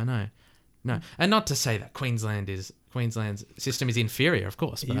 no. And not to say that Queensland's system is inferior, of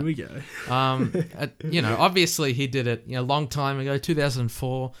course. But, here we go. Obviously he did it a long time ago,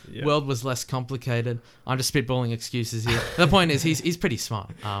 2004. Yep. World was less complicated. I'm just spitballing excuses here. The point is he's pretty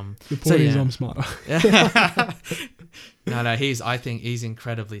smart. The point is I'm smarter. No, I think he's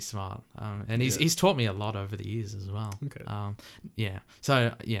incredibly smart. And he's taught me a lot over the years as well. Okay.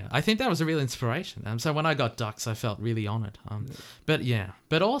 So I think that was a real inspiration. So when I got DUX, I felt really honored.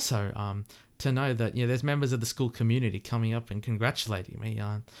 But also to know that there's members of the school community coming up and congratulating me.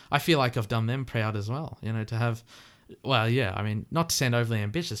 I feel like I've done them proud as well. To have, not to sound overly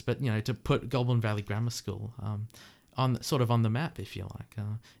ambitious, but to put Goulburn Valley Grammar School on the map, if you like.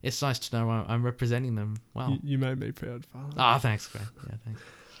 It's nice to know I'm representing them well. You made me proud, Father. Thanks, Greg. Yeah, thanks.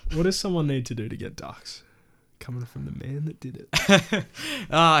 What does someone need to do to get DUX? Coming from the man that did it.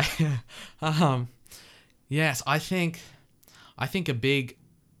 Yes, I think a big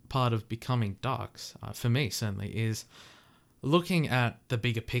part of becoming DUX, for me certainly, is looking at the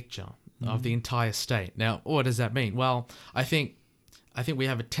bigger picture of the entire state. Now, what does that mean? Well, I think we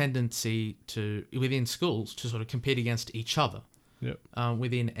have a tendency to, within schools, to sort of compete against each other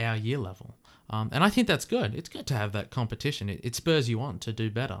within our year level. And I think that's good. It's good to have that competition. It spurs you on to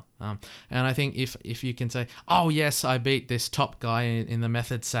do better. And I think if you can say, oh, yes, I beat this top guy in the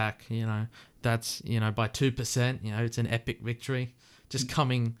method sack, that's, by 2%, it's an epic victory. Just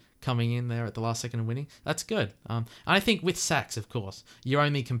coming in there at the last second and winning. That's good. And I think with sacks, of course, you're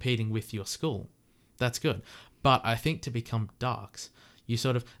only competing with your school. That's good. But I think to become DUX, you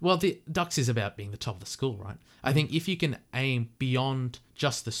sort of... Well, the DUX is about being the top of the school, right? I think if you can aim beyond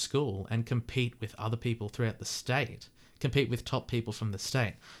just the school and compete with other people throughout the state, compete with top people from the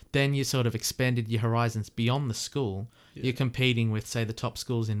state, then you sort of expanded your horizons beyond the school. Yeah. You're competing with, say, the top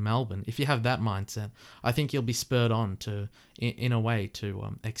schools in Melbourne. If you have that mindset, I think you'll be spurred on to, in a way,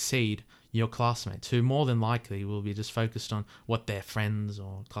 to exceed your classmates, who more than likely will be just focused on what their friends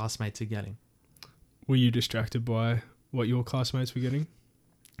or classmates are getting. Were you distracted by what your classmates were getting?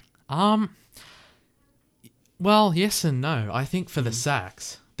 Well, yes and no. I think for the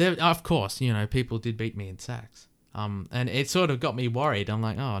sacks, there, of course, people did beat me in sacks. And it sort of got me worried. I'm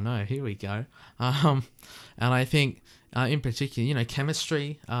like, oh no, here we go. And I think, in particular,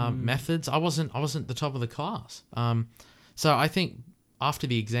 chemistry, methods, I wasn't the top of the class. So I think after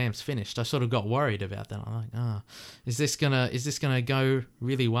the exams finished, I sort of got worried about that. I'm like, is this gonna go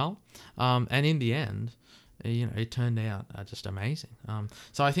really well? And in the end, it turned out just amazing.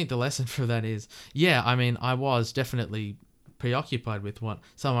 So I think the lesson for that is, I was definitely preoccupied with what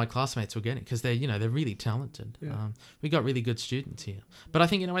some of my classmates were getting, because they're really talented. Yeah. We got really good students here, but I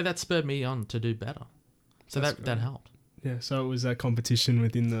think in a way that spurred me on to do better. So that helped. Yeah. So it was that competition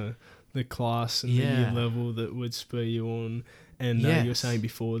within the class and the year level that would spur you on. And you were saying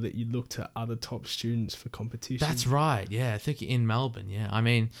before that you look to other top students for competition. That's right, yeah. I think in Melbourne, yeah. I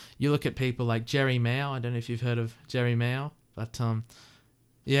mean, you look at people like Jerry Mao. I don't know if you've heard of Jerry Mao, but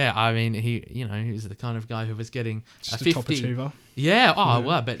he was the kind of guy who was getting just a top achiever. Yeah,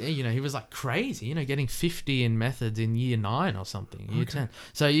 well, but he was like crazy, getting 50 in methods in year 9 or something, year 10.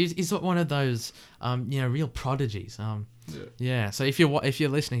 So he's one of those, real prodigies. So if you're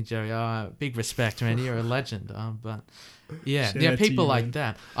listening, Jerry, big respect, man. You're a legend. But people like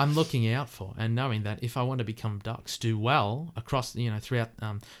that I'm looking out for, and knowing that if I want to become DUX, do well across, throughout,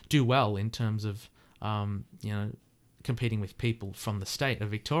 do well in terms of, competing with people from the state of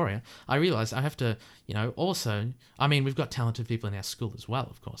Victoria, I realised I have to, also, we've got talented people in our school as well,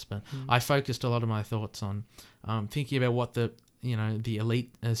 of course, but I focused a lot of my thoughts on thinking about what the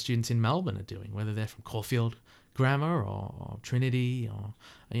elite students in Melbourne are doing, whether they're from Caulfield Grammar or Trinity or,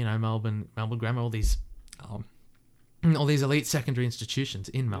 Melbourne Grammar, all these elite secondary institutions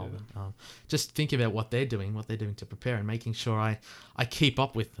in Melbourne. Just thinking about what they're doing to prepare, and making sure I keep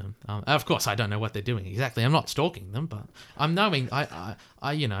up with them. Of course, I don't know what they're doing exactly. I'm not stalking them, but I'm knowing. I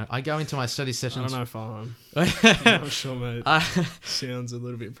go into my study sessions. I don't know, Farhan. I'm not sure, mate. Sounds a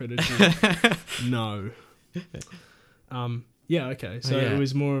little bit predatory. No. Yeah, okay. So it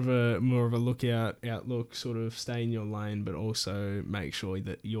was more of a outlook, sort of stay in your lane, but also make sure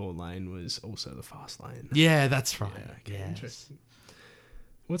that your lane was also the fast lane. Yeah, that's right. Yeah, okay, interesting.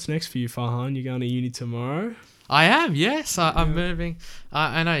 What's next for you, Farhan? You're going to uni tomorrow? I am, yes. I'm moving.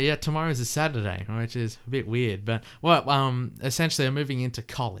 I know, tomorrow is a Saturday, which is a bit weird, but essentially I'm moving into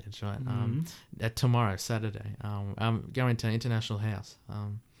college, right? Tomorrow, Saturday. I'm going to International House.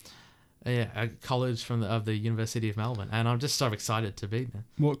 A college of the University of Melbourne, and I'm just so excited to be there.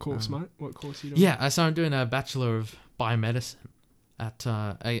 What course, mate? What course are you doing? Yeah, so I'm doing a Bachelor of Biomedicine at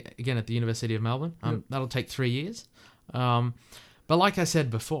the University of Melbourne. That'll take 3 years. But like I said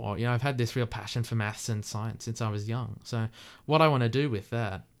before, I've had this real passion for maths and science since I was young. So what I want to do with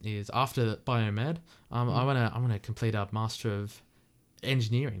that is, after biomed, I want to complete a Master of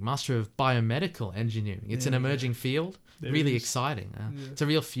Engineering, Master of Biomedical Engineering. It's an emerging field. Really exciting. It's a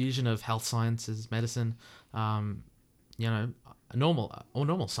real fusion of health sciences, medicine, normal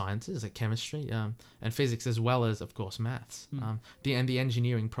sciences like chemistry and physics, as well as, of course, maths. The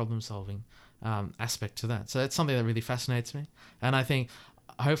engineering problem solving aspect to that. So it's something that really fascinates me, and I think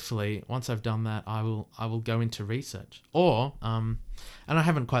hopefully once I've done that, I will go into research, or and I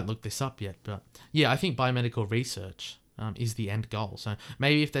haven't quite looked this up yet, but I think biomedical research is the end goal. So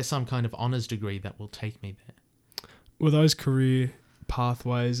maybe if there's some kind of honours degree that will take me there. Were those career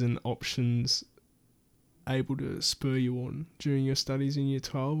pathways and options able to spur you on during your studies in year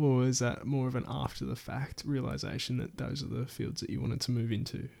 12, or is that more of an after the fact realisation that those are the fields that you wanted to move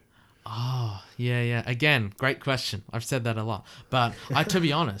into? Oh, yeah. Again, great question. I've said that a lot, but to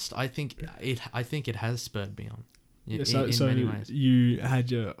be honest, I think it has spurred me on. In many ways. You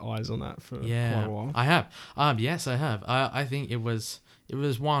had your eyes on that for quite a while. I have. Yes, I have. I think it was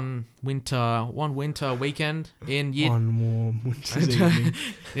one winter weekend in year. One warm winter's evening.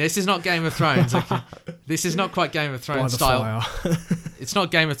 This is not Game of Thrones. Okay. This is not quite Game of Thrones style. It's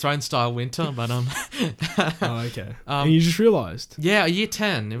not Game of Thrones style winter, but Oh, okay. And you just realised. Yeah, year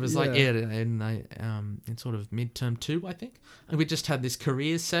 10. It was like in sort of midterm 2, I think, and we just had this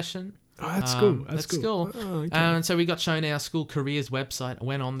careers session. Oh, that's cool. That's cool. Oh, okay. And so we got shown our school careers website. I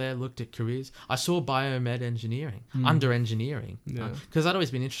went on there, looked at careers. I saw biomed engineering, under engineering, because I'd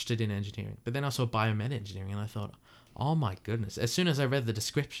always been interested in engineering. But then I saw biomed engineering, and I thought, oh my goodness! As soon as I read the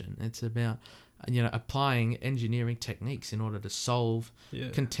description, it's about applying engineering techniques in order to solve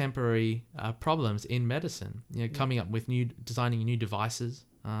contemporary problems in medicine. Coming up with designing new devices.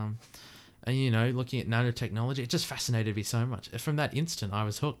 And looking at nanotechnology. It just fascinated me so much. From that instant, I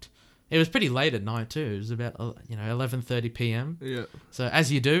was hooked. It was pretty late at night too. It was about 11:30 p.m. Yeah. So as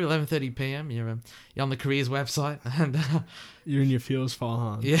you do, 11:30 p.m. You're on the careers website and you're in your feels,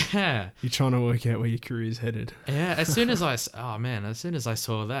 Farhan. Yeah. You're trying to work out where your career's headed. Yeah. As soon as I saw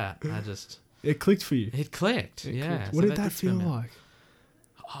that, it clicked for you. It clicked. Yeah. What did that feel like?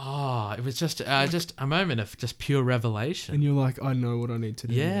 Oh, it was just a moment of just pure revelation. And you're like, I know what I need to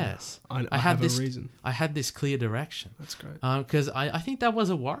do. Yes. I have a reason. I had this clear direction. That's great. Because I think that was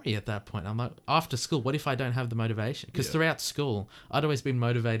a worry at that point. I'm like, after school, what if I don't have the motivation? Because throughout school, I'd always been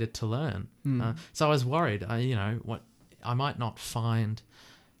motivated to learn. So I was worried, I might not find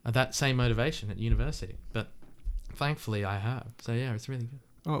that same motivation at university. But thankfully I have. So yeah, it's really good.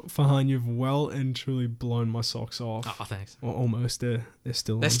 Oh, Farhan, you've well and truly blown my socks off. Oh, thanks. Or almost. They're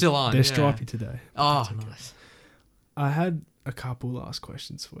still on. They're still on. They're stripy today. Oh, nice. I had a couple last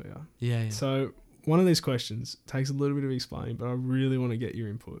questions for you. Yeah. So one of these questions takes a little bit of explaining, but I really want to get your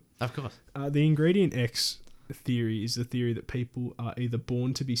input. Of course. The ingredient X theory is the theory that people are either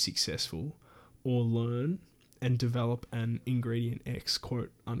born to be successful or learn and develop an ingredient X, quote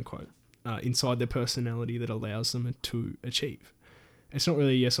unquote, inside their personality that allows them to achieve. It's not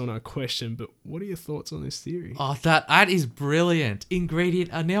really a yes or no question, but what are your thoughts on this theory? Oh, that is brilliant.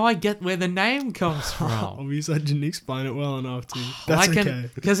 Ingredient. Now I get where the name comes from. Obviously, I didn't explain it well enough to. That's okay.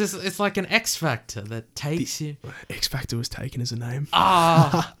 Because it's like an X factor that takes you. X Factor was taken as a name.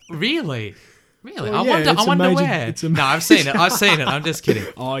 Ah, really? Really? Well, I wonder where. No, I've seen it. I'm just kidding.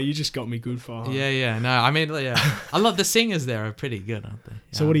 Oh, you just got me good for. Yeah. No, I mean, yeah. I love the singers there are pretty good, aren't they?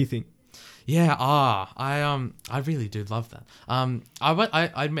 So what do you think? Yeah, I really do love that. I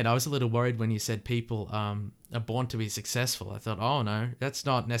admit I was a little worried when you said people are born to be successful. I thought, oh no, that's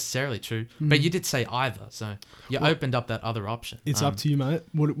not necessarily true. But you did say either, so you opened up that other option. It's up to you, mate.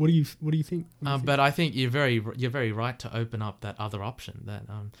 What do you think? But I think you're very right to open up that other option that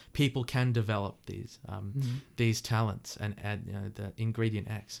people can develop these talents and add the ingredient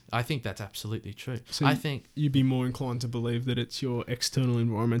X. I think that's absolutely true. So I think you'd be more inclined to believe that it's your external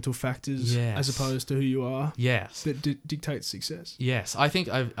environmental factors as opposed to who you are. Yes, that dictates success. Yes, I think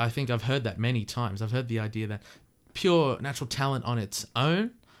I've heard that many times. I've heard the idea that pure natural talent on its own,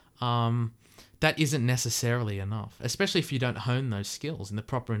 that isn't necessarily enough, especially if you don't hone those skills in the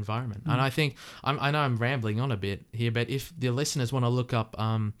proper environment. And I think I know I'm rambling on a bit here, but if the listeners want to look up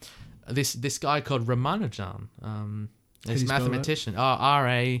this guy called Ramanujan, this mathematician,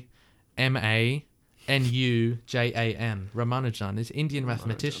 Ramanujan, Ramanujan, this Indian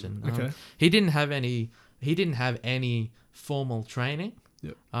mathematician. Okay. He didn't have any formal training.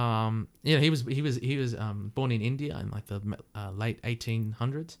 Yep. He was born in India in like the late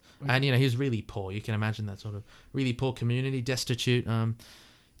 1800s, and he was really poor. You can imagine that sort of really poor community, destitute. I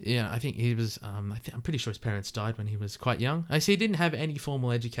think he was. I'm pretty sure his parents died when he was quite young. So he didn't have any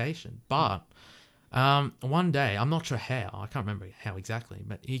formal education, but one day, I'm not sure how. I can't remember how exactly,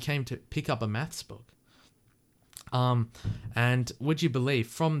 but he came to pick up a maths book. And would you believe,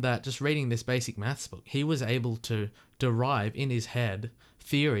 from that, just reading this basic maths book, he was able to derive in his head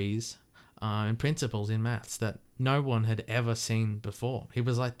theories and principles in maths that no one had ever seen before. He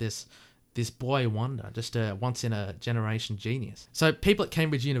was like this boy wonder, just a once in a generation genius. So people at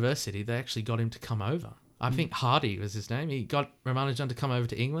Cambridge University, they actually got him to come over. I think Hardy was his name. He got Ramanujan to come over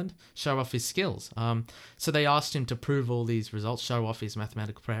to England, show off his skills. So they asked him to prove all these results, show off his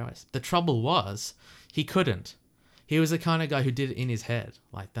mathematical prowess. The trouble was, he couldn't. He was the kind of guy who did it in his head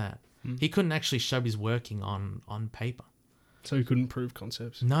like that. He couldn't actually show his working on paper. So he couldn't prove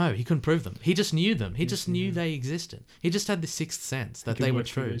concepts? No, he couldn't prove them. He just knew them. He just knew they existed. He just had the sixth sense that they were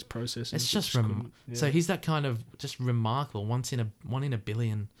true. Processes, it's just so he's that kind of just remarkable, one in a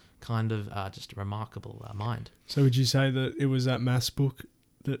billion kind of just a remarkable mind. So would you say that it was that maths book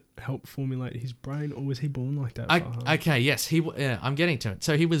that helped formulate his brain, or was he born like that? Okay, yes, I'm getting to it.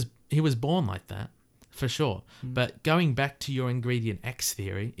 So he was born like that, for sure. But going back to your ingredient X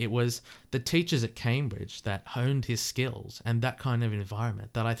theory, it was the teachers at Cambridge that honed his skills and that kind of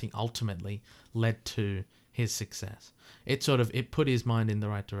environment that I think ultimately led to his success. It put his mind in the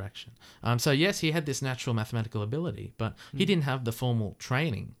right direction. So yes, he had this natural mathematical ability, but he didn't have the formal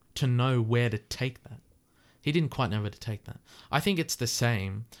training to know where to take that. He didn't quite know where to take that. I think it's the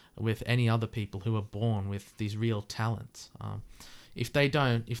same with any other people who are born with these real talents. If they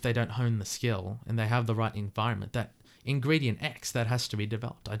don't hone the skill and they have the right environment, that ingredient X that has to be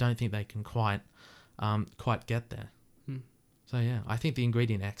developed, I don't think they can quite get there. So yeah, I think the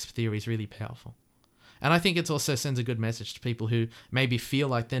ingredient X theory is really powerful. And I think it also sends a good message to people who maybe feel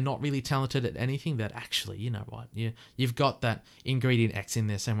like they're not really talented at anything, that actually, you know what, you've got that ingredient X in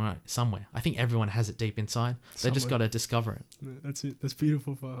there somewhere. I think everyone has it deep inside. They just got to discover it. Yeah, that's it. That's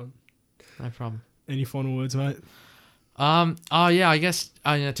beautiful, Farhan. No problem. Any final words, mate? I guess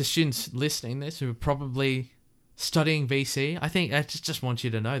to students listening this who are probably studying VC, I think I just want you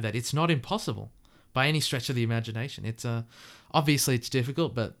to know that it's not impossible by any stretch of the imagination. It's obviously it's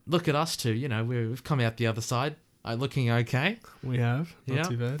difficult, but look at us two. We've come out the other side, looking okay. We have not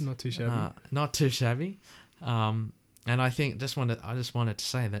too bad, not too shabby. Not too shabby. And I think I just wanted to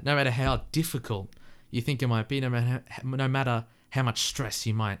say that no matter how difficult you think it might be, no matter how much stress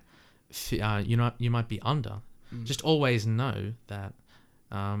you might be under, just always know that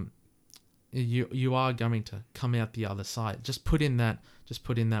you are going to come out the other side. Just put in that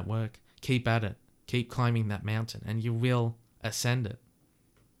work. Keep at it. Keep climbing that mountain, and you will ascend it.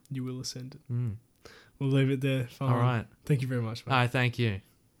 You will ascend it. We'll leave it there. Farhan. All right. Thank you very much, mate. Thank you.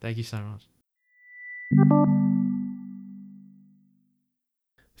 Thank you so much.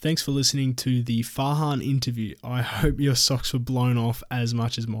 Thanks for listening to the Farhan interview. I hope your socks were blown off as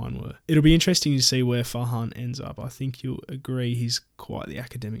much as mine were. It'll be interesting to see where Farhan ends up. I think you'll agree he's quite the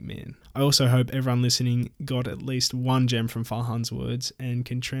academic man. I also hope everyone listening got at least one gem from Farhan's words and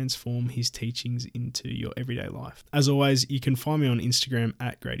can transform his teachings into your everyday life. As always, you can find me on Instagram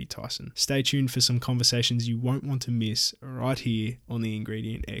at Grady Tyson. Stay tuned for some conversations you won't want to miss right here on the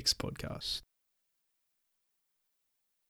Ingredient X podcast.